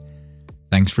G.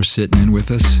 Thanks for sitting in with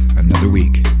us another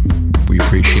week. We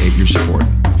appreciate your support.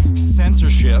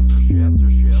 Censorship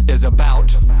is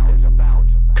about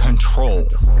control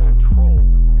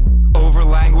over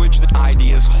language that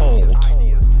ideas hold.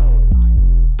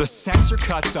 The censor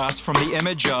cuts us from the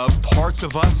image of parts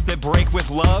of us that break with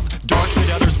love, dark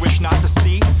that others wish not to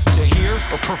see, to hear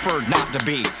or prefer not to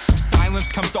be. Silence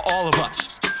comes to all of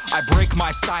us. I break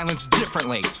my silence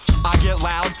differently. I get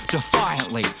loud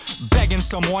defiantly, begging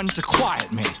someone to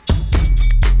quiet me.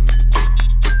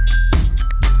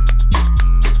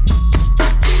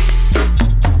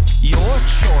 Your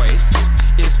choice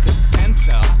is to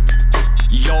censor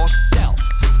yourself.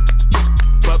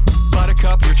 But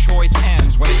Buttercup, your choice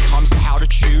ends when it comes to how to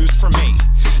choose for me.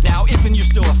 Now, if and you're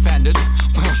still offended,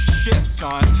 well, shit,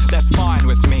 son, that's fine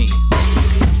with me.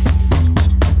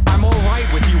 I'm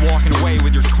alright with you walking away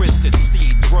with your twisted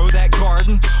seed. Grow that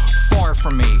garden far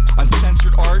from me.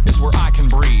 Uncensored art is where I can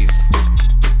breathe.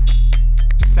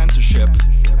 Censorship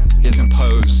is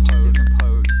imposed.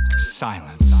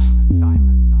 Silence.